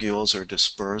propagules are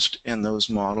dispersed in those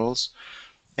models.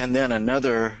 And then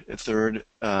another third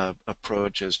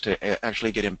approach is to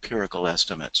actually get empirical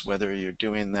estimates, whether you're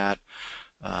doing that,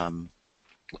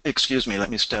 excuse me, let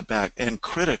me step back, and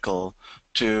critical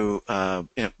to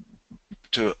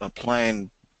applying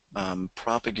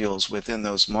propagules within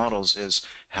those models is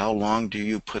how long do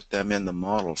you put them in the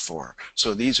model for.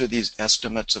 So these are these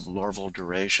estimates of larval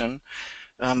duration.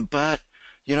 But,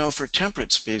 you know, for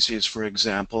temperate species, for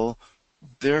example,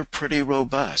 they're pretty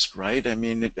robust, right? I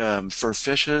mean, for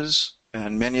fishes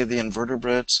and many of the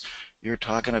invertebrates, you're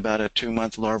talking about a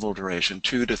 2-month larval duration.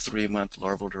 2 to 3 month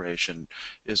larval duration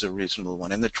is a reasonable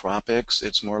one. In the tropics,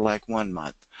 it's more like 1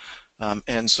 month.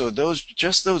 And so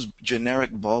just those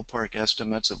generic ballpark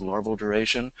estimates of larval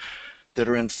duration that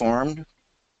are informed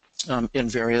in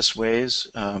various ways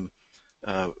from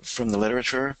the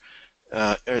literature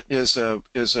is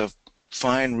a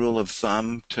fine rule of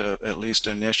thumb to at least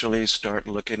initially start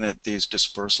looking at these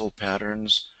dispersal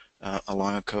patterns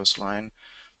along a coastline.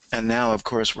 And now, of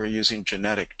course, we're using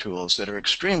genetic tools that are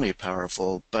extremely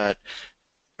powerful, but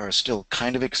are still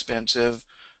kind of expensive.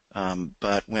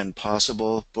 But when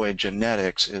possible, boy,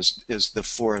 genetics is the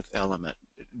fourth element.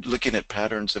 Looking at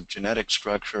patterns of genetic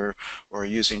structure or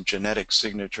using genetic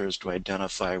signatures to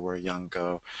identify where young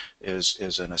go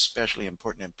is an especially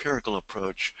important empirical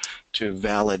approach to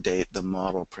validate the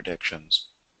model predictions.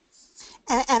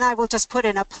 And I will just put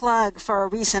in a plug for a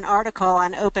recent article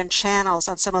on open channels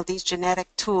on some of these genetic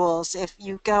tools. If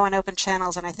you go on open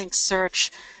channels and I think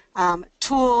search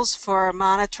tools for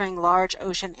monitoring large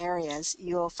ocean areas,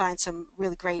 you'll find some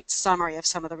really great summary of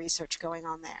some of the research going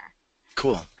on there.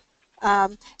 Cool.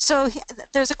 So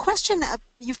there's a question,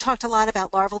 you've talked a lot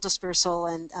about larval dispersal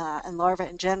and larvae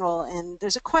in general, and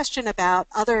there's a question about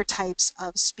other types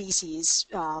of species,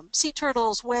 sea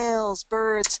turtles, whales,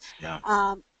 birds.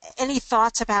 Yeah. Any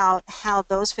thoughts about how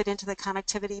those fit into the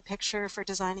connectivity picture for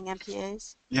designing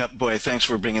MPAs? Yeah, boy, thanks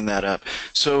for bringing that up.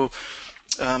 So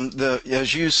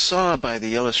as you saw by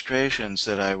the illustrations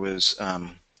that I was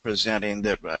presenting,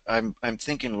 that I'm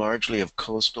thinking largely of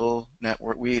coastal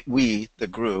network. We the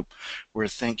group, we're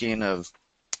thinking of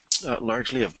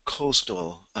largely of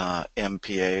coastal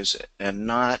MPAs and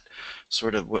not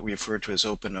sort of what we refer to as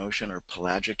open ocean or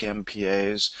pelagic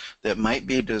MPAs that might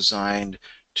be designed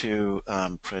to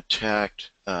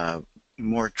protect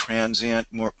more transient,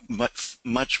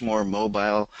 much more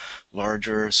mobile,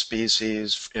 larger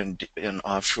species in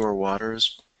offshore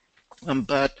waters.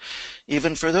 But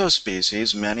even for those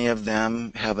species, many of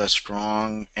them have a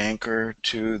strong anchor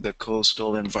to the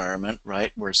coastal environment,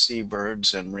 right, where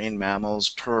seabirds and marine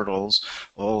mammals, turtles,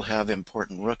 all have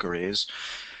important rookeries.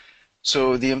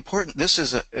 So this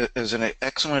is an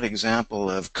excellent example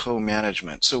of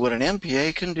co-management. So what an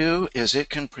MPA can do is it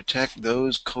can protect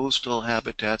those coastal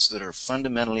habitats that are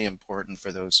fundamentally important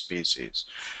for those species,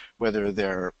 whether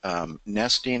they're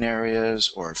nesting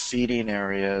areas or feeding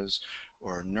areas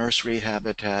or nursery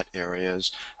habitat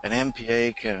areas. An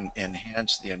MPA can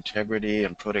enhance the integrity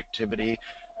and productivity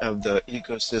of the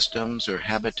ecosystems or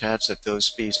habitats that those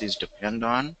species depend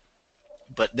on.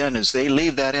 But then as they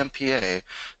leave that MPA,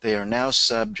 they are now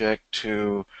subject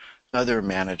to other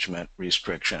management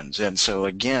restrictions. And so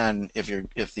again,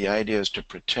 if the idea is to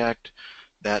protect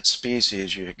that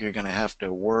species, you're going to have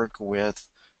to work with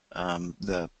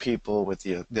the people, with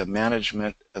the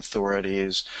management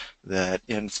authorities that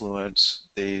influence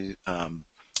the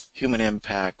human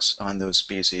impacts on those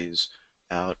species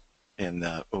out in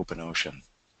the open ocean.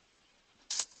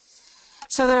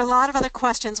 So there are a lot of other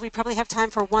questions. We probably have time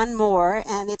for one more,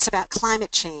 and it's about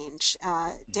climate change.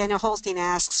 Daniel Holstein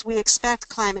asks, we expect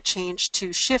climate change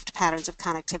to shift patterns of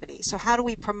connectivity. So how do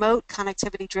we promote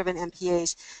connectivity-driven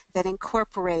MPAs that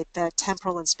incorporate the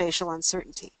temporal and spatial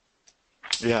uncertainty?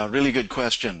 Yeah, really good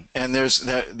question. And there's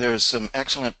some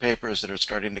excellent papers that are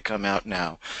starting to come out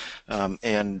now,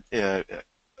 and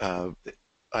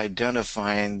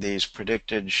identifying these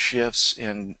predicted shifts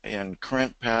in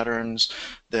current patterns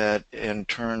that in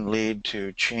turn lead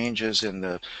to changes in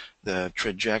the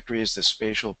trajectories, the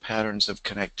spatial patterns of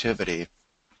connectivity.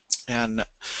 And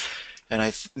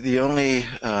the only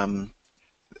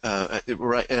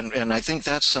right, and I think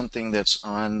that's something that's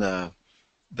on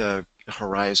the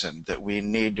horizon that we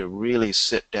need to really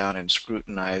sit down and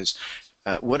scrutinize.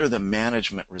 What are the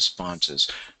management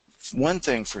responses? One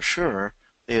thing for sure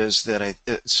is that I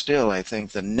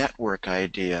think the network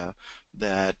idea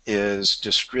that is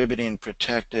distributing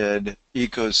protected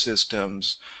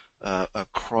ecosystems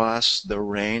across the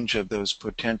range of those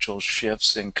potential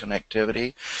shifts in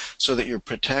connectivity, so that you're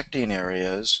protecting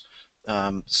areas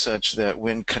such that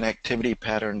when connectivity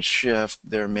patterns shift,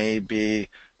 there may be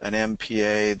an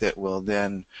MPA that will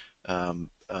then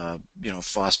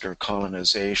foster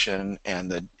colonization and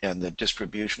the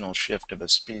distributional shift of a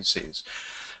species.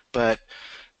 But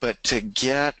to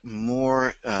get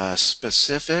more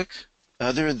specific,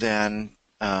 other than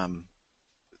to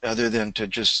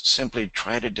just simply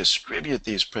try to distribute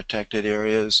these protected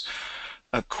areas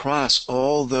across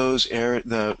all those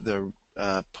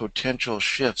potential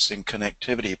shifts in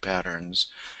connectivity patterns,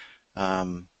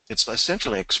 it's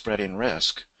essentially like spreading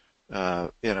risk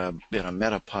in a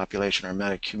meta population or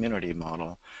meta community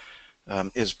model,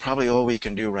 is probably all we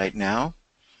can do right now.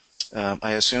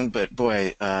 I assume, but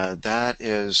boy, that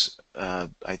is,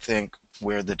 I think,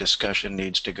 where the discussion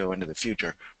needs to go into the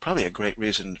future. Probably a great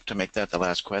reason to make that the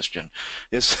last question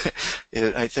is,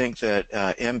 I think that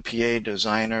MPA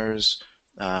designers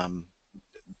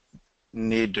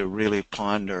need to really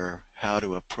ponder how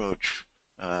to approach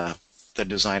the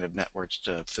design of networks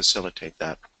to facilitate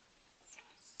that.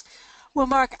 Well,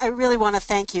 Mark, I really want to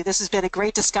thank you. This has been a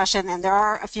great discussion, and there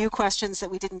are a few questions that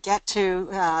we didn't get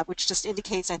to, which just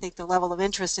indicates, I think, the level of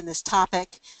interest in this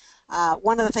topic.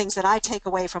 One of the things that I take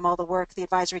away from all the work the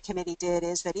advisory committee did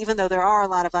is that even though there are a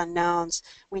lot of unknowns,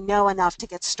 we know enough to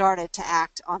get started to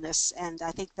act on this. And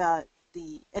I think the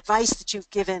advice that you've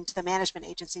given to the management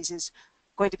agencies is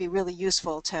going to be really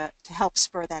useful to help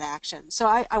spur that action. So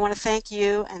I want to thank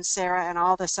you and Sarah and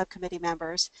all the subcommittee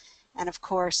members, and of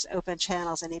course, Open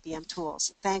Channels and ABM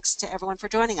Tools. Thanks to everyone for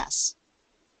joining us.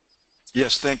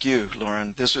 Yes, thank you,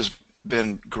 Lauren. This has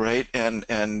been great, and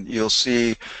you'll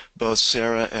see both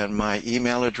Sarah and my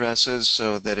email addresses,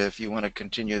 so that if you want to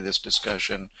continue this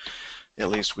discussion, at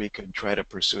least we could try to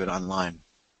pursue it online.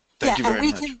 Thank you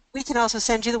very much. We can also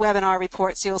send you the webinar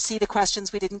report, so you'll see the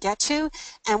questions we didn't get to,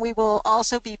 and we will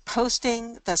also be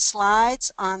posting the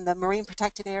slides on the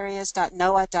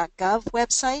marineprotectedareas.noaa.gov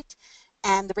website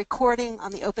and the recording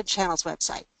on the Open Channels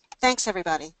website. Thanks,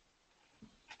 everybody.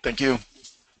 Thank you.